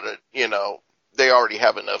about it, they already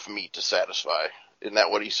have enough meat to satisfy. Isn't that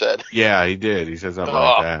what he said? Yeah, he did. He said something Oh.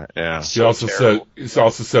 like that. Yeah. He also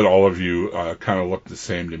said all of you kind of looked the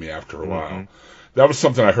same to me after a while. That was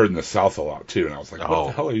something I heard in the South a lot too, and I was like, what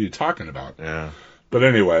the hell are you talking about? Yeah. But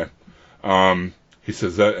anyway, he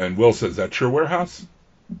says that, and Will says, that's your warehouse?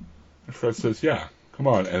 And Fred says, yeah, come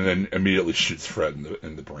on, and then immediately shoots Fred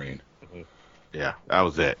in the brain. Yeah, that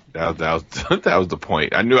was it. That was that was the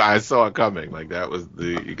point. I saw it coming. Like that was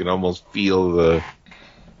you can almost feel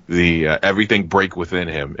the everything break within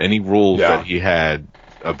him. Any rules that he had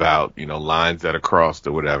about lines that are crossed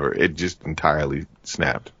or whatever, it just entirely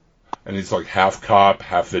snapped. And he's like half cop,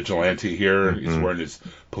 half vigilante here. He's wearing his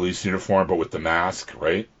police uniform, but with the mask,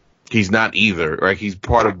 right? He's not either. Right? He's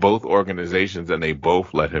part of both organizations, and they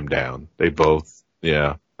both let him down. They both.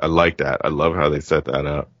 Yeah, I like that. I love how they set that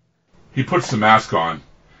up. He puts the mask on,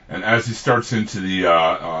 and as he starts into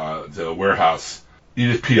the warehouse,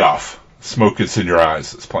 Edith Piaf, "Smoke Gets in Your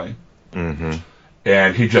Eyes" is playing. Mm-hmm.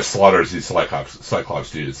 And he just slaughters these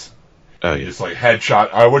Cyclops dudes. Oh, He yeah. just like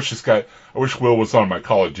headshot. I wish Will was on my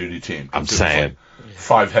Call of Duty team. I'm It was saying. like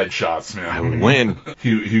 5 headshots, man. I would win.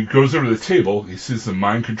 He goes over to the table. He sees the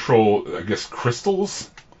mind control, I guess, crystals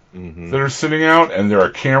that are sitting out, and there are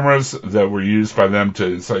cameras that were used by them to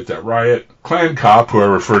incite that riot. Clan Cop, who I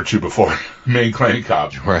referred to before, main Clan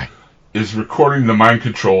Cop, Right. is recording the mind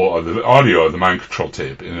control of the audio of the mind control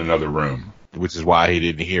tape in another room. Which is why he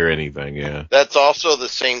didn't hear anything. Yeah. That's also the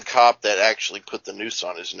same cop that actually put the noose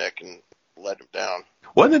on his neck and let him down.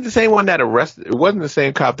 Wasn't it the same one that arrested? It wasn't the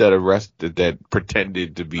same cop that arrested that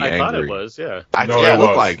pretended to be I angry. thought it was, yeah. I No, think it it looked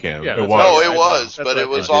was. like him. Yeah, It that's was. No, right. it was, That's but what it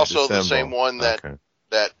was Did also the dissemble. same one that Okay.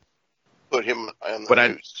 put him on the But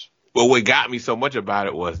noose. Well, what got me so much about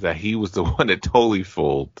it was that he was the one that totally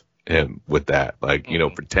fooled him with that. Like,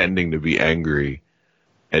 pretending to be angry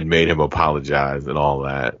and made him apologize and all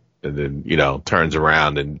that. And then, turns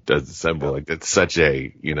around and does the symbol. Like, that's such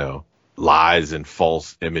a, lies and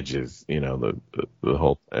false images, the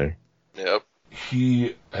whole thing. Yep.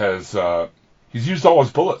 He has he's used all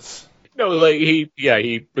his bullets. No, like he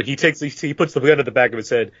puts the gun at the back of his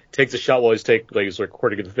head, takes a shot while he's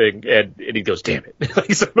recording the thing, and he goes, "Damn it!"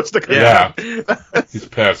 He's supposed to come Yeah. out. He's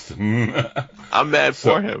pissed. I'm mad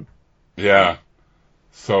for him. Yeah.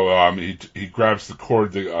 So he grabs the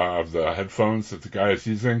cord of the headphones that the guy is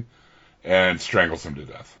using and strangles him to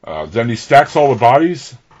death. Then he stacks all the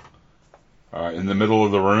bodies in the middle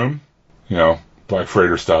of the room, Black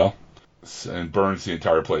Freighter style, and burns the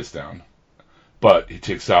entire place down. But he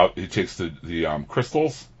takes the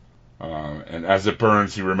crystals, and as it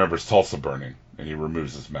burns, he remembers Tulsa burning, and he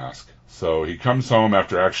removes his mask. So he comes home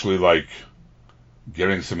after actually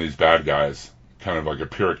getting some of these bad guys, kind of like a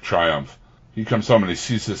Pyrrhic triumph. He comes home and he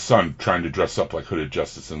sees his son trying to dress up like Hooded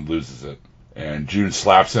Justice and loses it. And June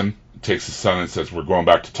slaps him, takes his son and says, "We're going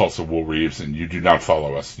back to Tulsa, Will Reeves, and you do not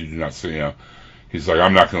follow us. You do not see." He's like,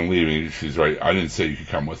 "I'm not going to leave." And she's right. "I didn't say you could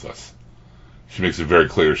come with us." She makes it very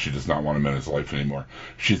clear she does not want him in his life anymore.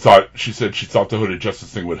 She said she thought the Hooded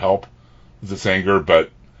Justice thing would help with this anger, but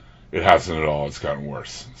it hasn't at all. It's gotten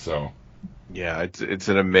worse. So Yeah, it's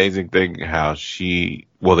an amazing thing how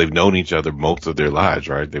they've known each other most of their lives,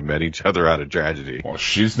 right? They met each other out of tragedy. well,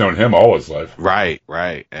 she's known him all his life. Right.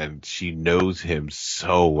 And she knows him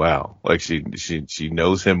so well. Like she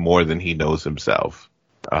knows him more than he knows himself.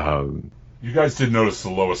 You guys did notice the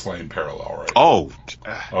Lois Lane parallel, right? Oh,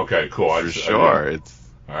 Okay, cool. for sure. It's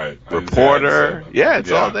All right. reporter. Yeah,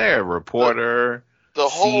 it's all there. Reporter. The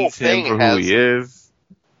whole sees him thing for has, who he is.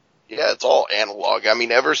 yeah, it's all analog. I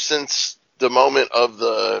mean, ever since the moment of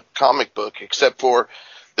the comic book, except for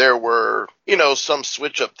there were, some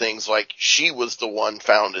switch up things like she was the one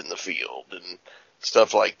found in the field and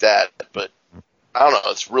stuff like that. But I don't know.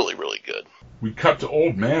 It's really, really good. We cut to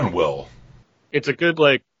Old Man Will. It's a good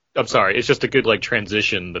it's just a good Oh,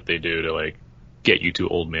 transition that they do to get you to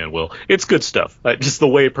Old Man Will. It's good stuff. Just the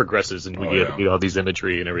way it progresses and we get all these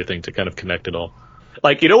imagery and everything to kind of connect it all.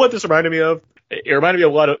 You know what this reminded me of? It reminded me a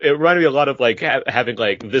lot of having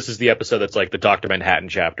this is the episode that's the Dr. Manhattan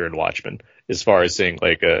chapter in Watchmen, as far as seeing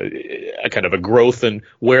a kind of a growth and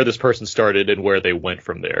where this person started and where they went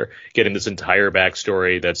from there. Getting this entire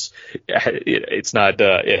backstory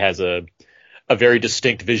it has a very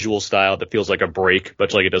distinct visual style that feels like a break,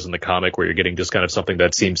 much like it does in the comic, where you're getting just kind of something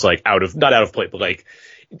that seems not out of place, but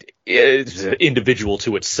it's individual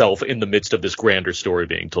to itself in the midst of this grander story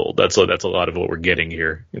being told. That's a lot of what we're getting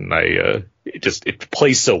here, and it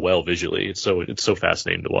plays so well visually. It's so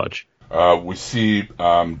fascinating to watch. We see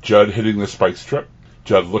Judd hitting the spike strip.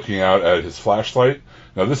 Judd looking out at his flashlight.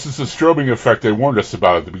 Now, this is the strobing effect they warned us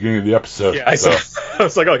about at the beginning of the episode. Yeah, I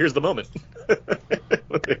was like, oh, here's the moment.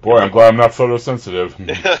 Boy, I'm glad I'm not photosensitive.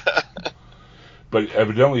 But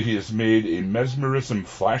evidently he has made a mesmerism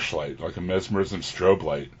flashlight, like a mesmerism strobe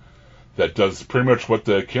light, that does pretty much what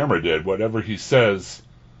the camera did. Whatever he says,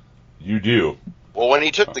 you do. Well, when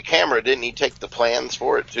he took the camera, didn't he take the plans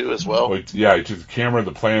for it too as well? He took the camera,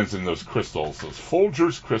 the plans, and those crystals. Those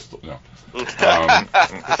Folgers crystals. No.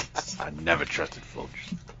 I never trusted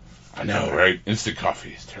Folgers. I know, right? Instant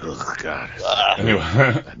coffee is terrible. Oh, God. Anyway.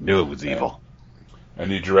 I knew it was evil.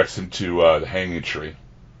 And he directs him to the hanging tree.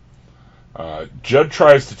 Judd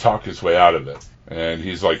tries to talk his way out of it. And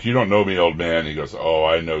he's like, you don't know me, old man. He goes, oh,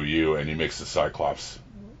 I know you. And he makes the Cyclops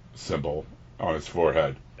symbol on his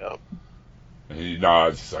forehead. Yep. And he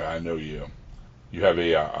nods. He's like, I know you. You have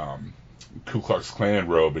a Ku Klux Klan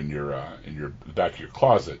robe in your back of your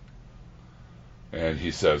closet. And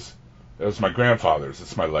he says, that was my grandfather's.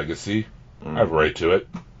 It's my legacy. I have a right to it.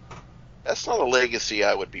 That's not a legacy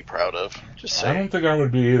I would be proud of. Just I saying. don't think I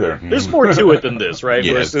would be either. There's more to it than this, right?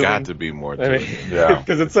 Yeah, We're it's assuming- got to be more to it. Yeah.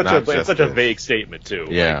 because it's Not just such a this. vague statement too.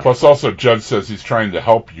 Yeah. Plus, also, Judd says he's trying to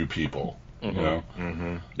help you people. You know,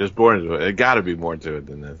 There's more to it. It got to be more to it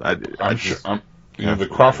than this. I'm sure. The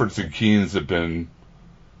Crawfords and Keens have been,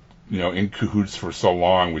 in cahoots for so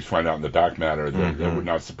long. We find out in the back matter that that would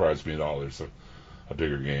not surprise me at all. There's a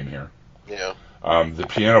bigger game here. Yeah. The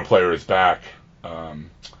piano player is back,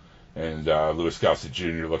 and Louis Gossett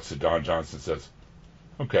Jr. looks at Don Johnson and says,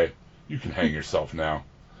 "Okay, you can hang yourself now."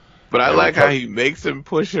 But I Yeah, like we'll how cut- he makes him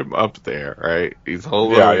push him up there, right? He's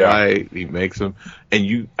holding Yeah, him yeah. light. He makes him,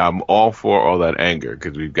 and I'm all for all that anger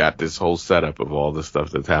because we've got this whole setup of all the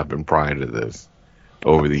stuff that's happened prior to this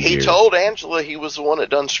over the He years. told Angela he was the one that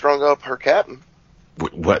done strung up her captain.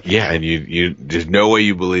 What? Yeah, and you there's no way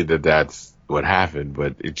you believe that that's what happened,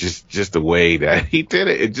 but it's just the way that he did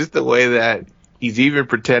it. It's just the way that he's even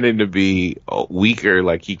pretending to be weaker,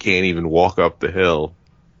 like he can't even walk up the hill.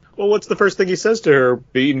 Well, what's the first thing he says to her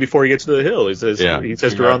even before he gets to the hill? He says Yeah.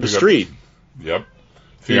 to her on the street. Yep. You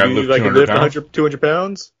Think I lift like 200 lift pounds? 200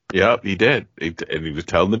 pounds? Yep, he did, and he was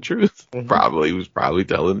telling the truth. Mm-hmm. He was probably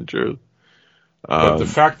telling the truth. But the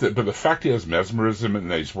fact he has mesmerism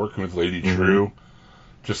and that he's working with Lady True,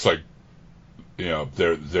 just like,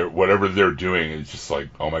 they're whatever they're doing is just like,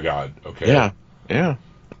 oh my God, okay. Yeah.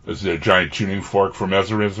 Is it a giant tuning fork for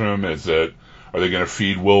mesmerism? Are they going to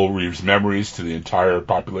feed Will Reeves memories to the entire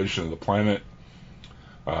population of the planet?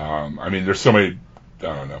 There's so many. I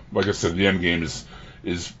don't know. Like I said, the end game is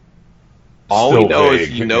All still we know vague, is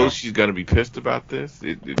he knows she's going to be pissed about this.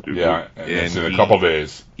 and it's in a couple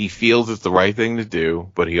days. He feels it's the right thing to do,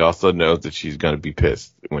 but he also knows that she's going to be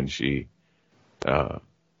pissed when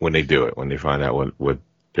they do it, when they find out what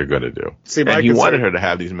they're going to do. See, and he wanted her to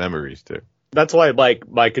have these memories too. That's why,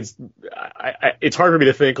 it's hard for me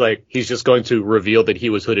to think he's just going to reveal that he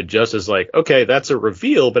was Hooded Justice. Okay, that's a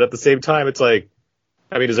reveal, but at the same time, it's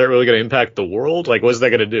I mean, is that really going to impact the world? Like, what's that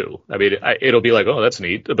going to do? I mean, it'll be like, oh, that's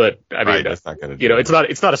neat, but I mean, That's not going to. you know, it's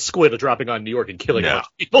not a squid dropping on New York and killing a bunch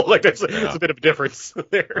of people. Like, that's a bit of a difference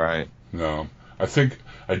there. Right. No,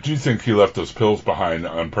 I do think he left those pills behind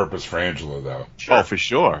on purpose for Angela, though. Sure. Oh, for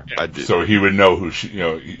sure. Yeah. So he would know who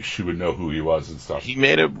she would know who he was and stuff. He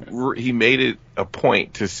made it a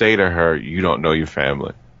point to say to her, "You don't know your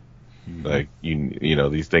family. Like you know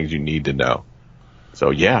these things you need to know." So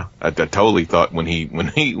yeah, I totally thought when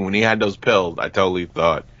he had those pills, I totally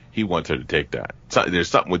thought he wants her to take that. So, there's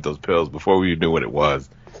something with those pills. Before we knew what it was,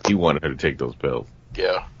 he wanted her to take those pills.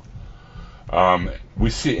 Yeah. We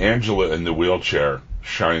see Angela in the wheelchair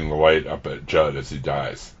shining the light up at Judd as he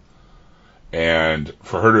dies, and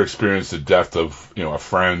for her to experience the death of a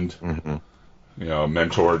friend, a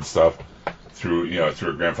mentor and stuff through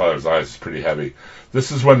her grandfather's eyes is pretty heavy.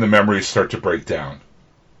 This is when the memories start to break down.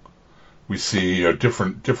 We see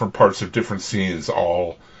different parts of different scenes.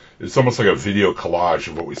 It's almost like a video collage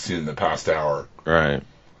of what we've seen in the past hour. Right.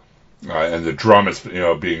 And the drum is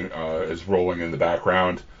is rolling in the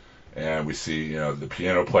background, and we see the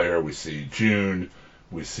piano player. We see June.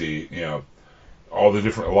 We see a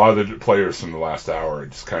lot of the players from the last hour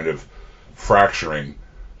just kind of fracturing,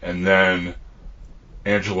 and then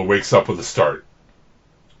Angela wakes up with a start.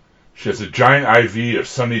 She has a giant IV of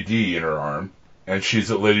Sunny D in her arm. And she's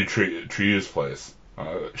at Lady Trieu's place.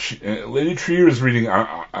 Lady Trieu is reading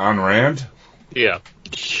Ayn Rand. Yeah.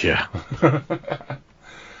 Yeah.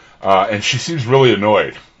 And she seems really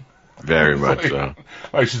annoyed. Very much so.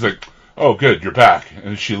 Like she's like, "Oh, good, you're back,"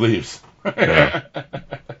 and she leaves. Yeah.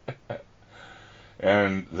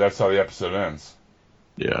 And that's how the episode ends.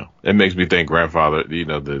 Yeah. It makes me think grandfather.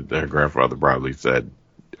 Her grandfather probably said,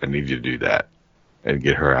 "I need you to do that and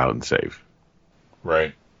get her out and safe."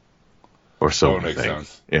 Right. Or so it makes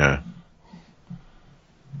sense. Yeah.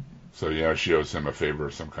 So she owes him a favor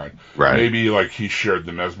of some kind. Right. Maybe like he shared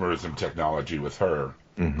the mesmerism technology with her.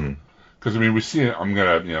 Mm-hmm. Because we see. I'm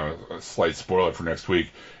gonna a slight spoiler for next week.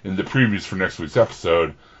 In the previews for next week's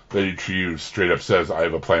episode, Lady Trieu straight up says, "I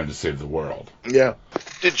have a plan to save the world." Yeah.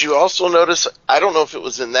 Did you also notice? I don't know if it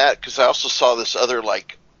was in that because I also saw this other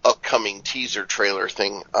upcoming teaser trailer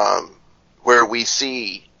thing where we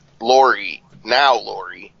see Lori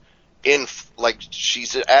in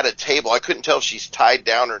she's at a table. I couldn't tell if she's tied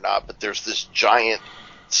down or not, but there's this giant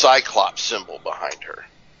Cyclops symbol behind her.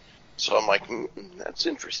 So I'm like, that's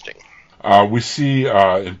interesting. We see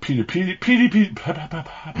in Petey.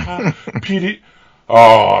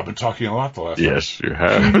 Oh, I've been talking a lot the last. Yes, you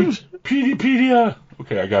have. Peteypedia.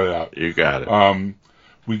 Okay, I got it out. You got it.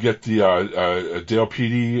 We get the Dale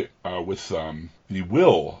Petey with the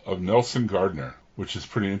will of Nelson Gardner, which is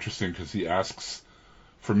pretty interesting because he asks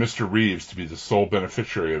for Mr. Reeves to be the sole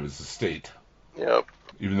beneficiary of his estate. Yep.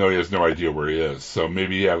 Even though he has no idea where he is. So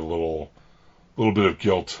maybe he had a little bit of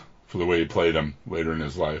guilt for the way he played him later in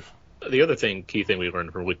his life. The other key thing we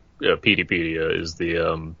learned from Peteypedia is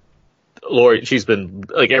the Lori. She's been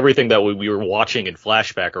everything that we were watching in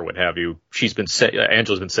flashback or what have you. She's been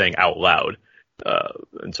Angela's been saying out loud,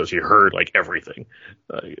 and so she heard everything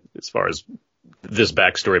as far as this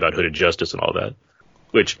backstory about Hooded Justice and all that,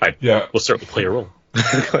 which will certainly play a role.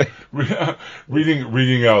 reading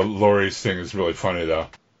Lori's thing is really funny though.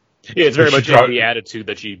 Yeah, it's very much the attitude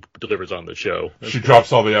that she delivers on the show. She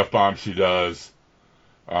drops all the F-bombs she does,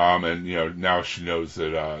 and now she knows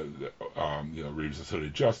that Reeves has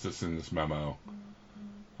Hooded Justice in this memo,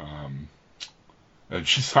 and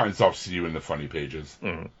she signs off "See you in the funny pages."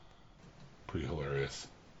 Mm-hmm. Pretty hilarious.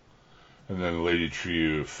 And then Lady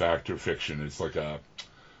Trieu, Fact or Fiction, it's like a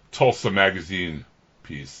Tulsa magazine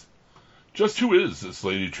piece. Just who is this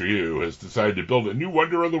Lady Trieu who has decided to build a new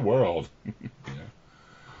wonder of the world? Yeah.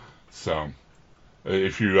 So,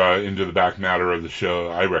 if you're into the back matter of the show,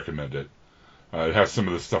 I recommend it. It has some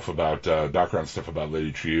of the stuff about, background stuff about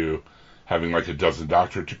Lady Trieu, having a dozen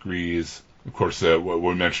doctorate degrees. Of course, what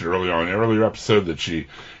we mentioned earlier on an earlier episode, that she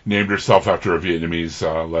named herself after a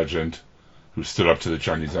Vietnamese legend who stood up to the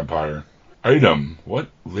Chinese Empire. Item, what?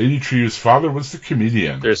 Lady Trieu's father was the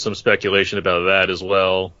comedian. There's some speculation about that as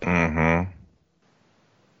well. Mm-hmm.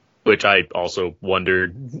 Which I also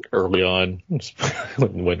wondered early on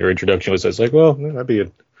when her introduction was. I was like, well, that'd be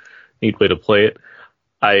a neat way to play it.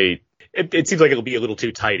 It seems like it'll be a little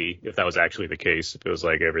too tidy if that was actually the case. If it was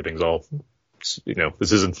everything's all, this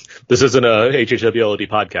isn't a HHWLD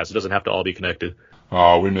podcast. It doesn't have to all be connected.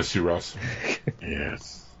 Oh, we miss you, Russ.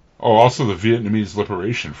 Yes. Oh, also the Vietnamese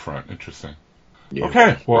Liberation Front. Interesting. Yeah,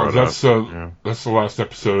 okay, well, that's the last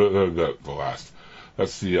episode. That's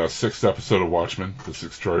That's the 6th episode of Watchmen, This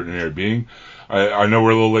Extraordinary Being. I know we're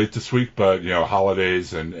a little late this week, but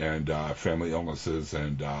holidays and family illnesses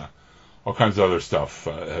and all kinds of other stuff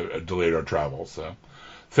have delayed our travel. So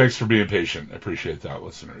thanks for being patient. I appreciate that,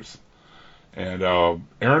 listeners. And Aaron,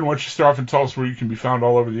 why don't you start off and tell us where you can be found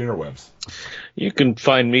all over the interwebs? You can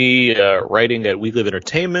find me writing at We Live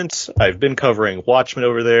Entertainment. I've been covering Watchmen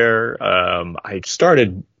over there.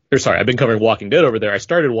 I've been covering Walking Dead over there. I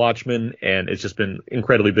started Watchmen, and it's just been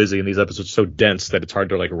incredibly busy, and these episodes are so dense that it's hard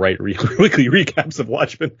to write weekly recaps of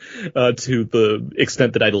Watchmen to the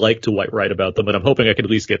extent that I'd like to write about them. But I'm hoping I could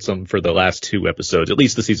at least get some for the last 2 episodes, at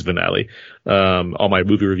least the season finale. All my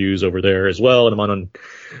movie reviews over there as well, and I'm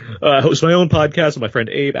host my own podcast with my friend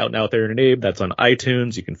Abe, Out and Out There and Abe. That's on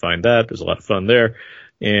iTunes. You can find that. There's a lot of fun there.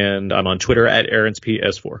 And I'm on Twitter at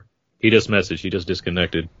AaronsPS4. He just messaged. He just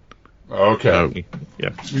disconnected. Okay. Yeah.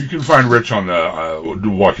 You can find Rich on the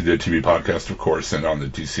Walking Dead TV podcast, of course, and on the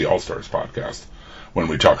DC All-Stars podcast when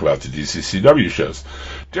we talk about the DCCW shows.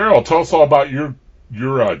 Daryl, tell us all about your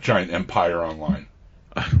giant empire online.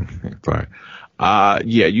 Sorry.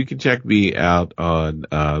 You can check me out on,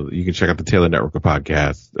 you can check out the Taylor Network of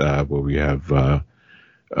podcasts, where we have a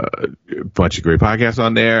bunch of great podcasts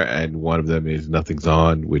on there, and one of them is Nothing's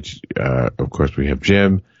On, which, of course, we have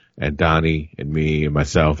Jim and Donnie and me and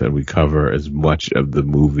myself, and we cover as much of the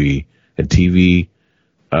movie and TV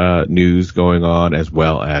news going on, as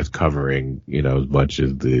well as covering, as much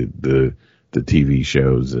of the TV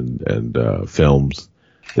shows and films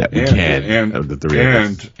that we can of the three of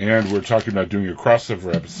us. And we're talking about doing a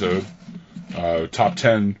crossover episode, top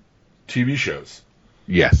 10 TV shows.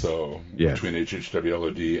 Yes. So between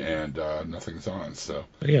HHWLOD and Nothing's On. So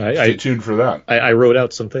stay tuned for that. I wrote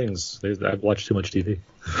out some things. I've watched too much TV.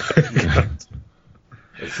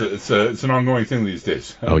 It's an ongoing thing these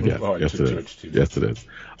days. Oh yeah, yes it is.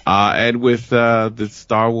 And with the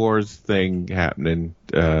Star Wars thing happening,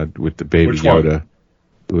 with the Baby Yoda,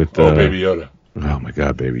 Baby Yoda. Oh my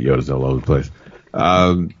God, Baby Yoda's all over the place.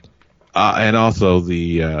 And also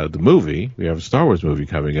the movie. We have a Star Wars movie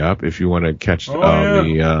coming up. If you want to catch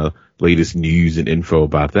the latest news and info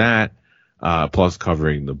about that, plus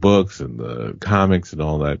covering the books and the comics and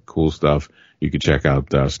all that cool stuff, you can check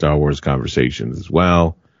out Star Wars Conversations as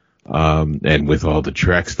well. And with all the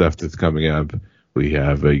Trek stuff that's coming up, we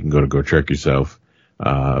have you can go Trek yourself.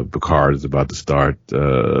 Picard is about to start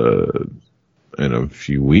in a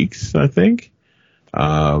few weeks, I think.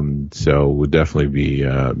 So would definitely be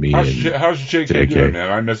me. How's JK doing,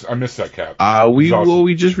 man? I miss that cat.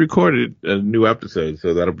 We just recorded a new episode,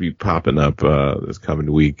 so that'll be popping up this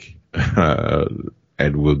coming week, and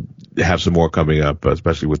we'll have some more coming up,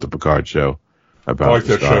 especially with the Picard show. I like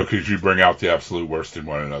that show because you bring out the absolute worst in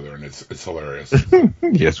one another, and it's hilarious.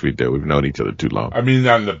 Yes, we do. We've known each other too long. I mean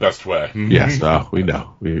that in the best way. Yes, we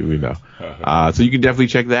know. We know. So you can definitely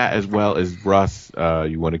check that, as well as Russ.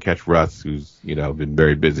 You want to catch Russ, who's been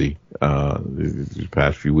very busy these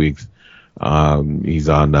past few weeks. He's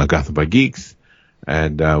on Gotham by Geeks,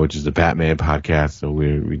 and which is the Batman podcast. So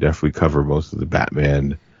we definitely cover most of the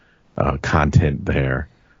Batman content there.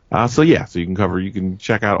 So you can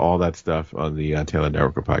check out all that stuff on the Taylor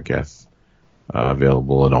Network of podcasts,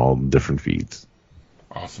 available in all different feeds.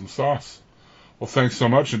 Awesome sauce. Well, thanks so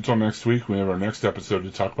much. Until next week, we have our next episode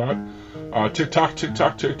to talk about. Tick-tock,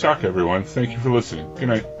 tick-tock, tick-tock, everyone. Thank you for listening. Good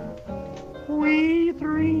night. We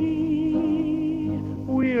three,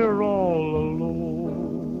 we're all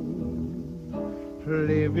alone,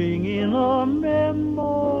 living in a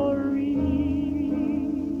memory.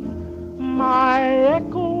 My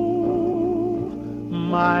echo,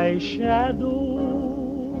 my shadow,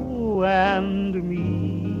 and me.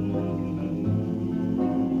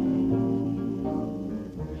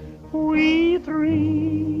 We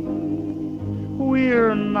three,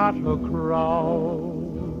 we're not a crowd,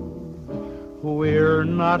 we're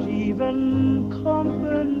not even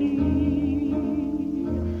company.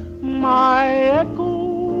 My echo,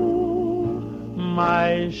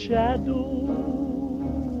 my shadow,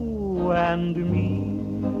 and me.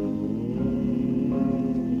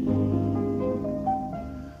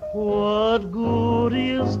 What good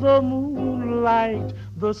is the moonlight,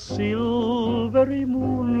 the silvery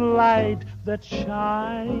moonlight that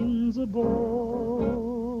shines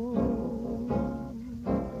above?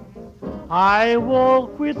 I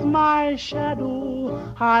walk with my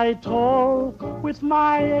shadow, I talk with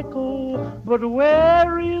my echo, but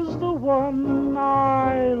where is the one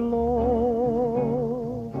I love?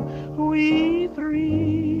 We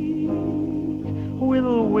three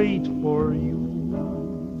will wait for you,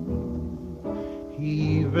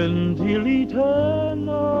 even till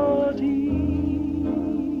eternity.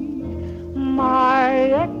 my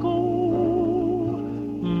echo,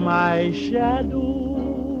 my shadow,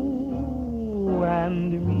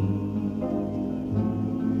 and me.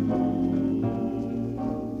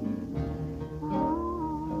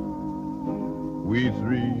 We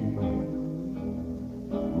three,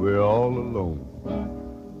 we're all alone.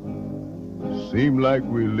 Seem like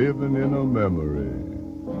we're living in a memory.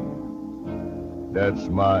 That's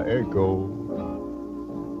my echo,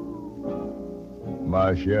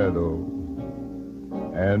 my shadow,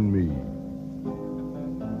 and me.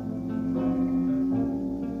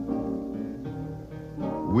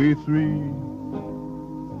 We three,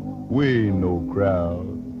 we ain't no crowd.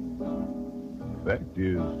 Fact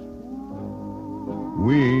is,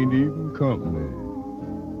 we ain't even company.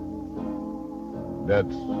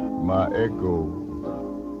 That's my echo,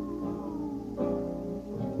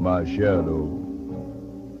 my shadow,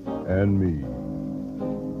 and me.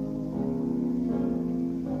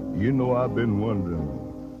 You know, I've been wondering,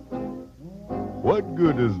 what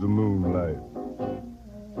good is the moonlight?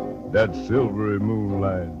 That silvery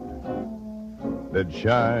moonlight that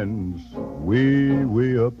shines way,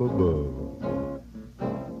 way up above.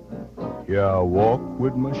 Here I walk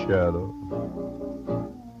with my shadow,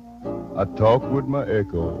 I talk with my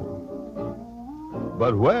echo,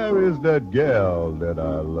 but where is that gal that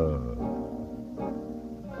I love?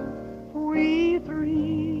 We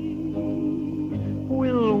three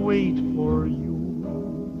will wait for you,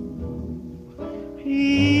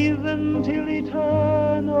 even till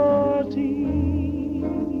eternity.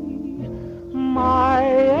 My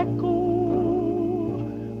echo,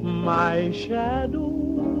 my shadow,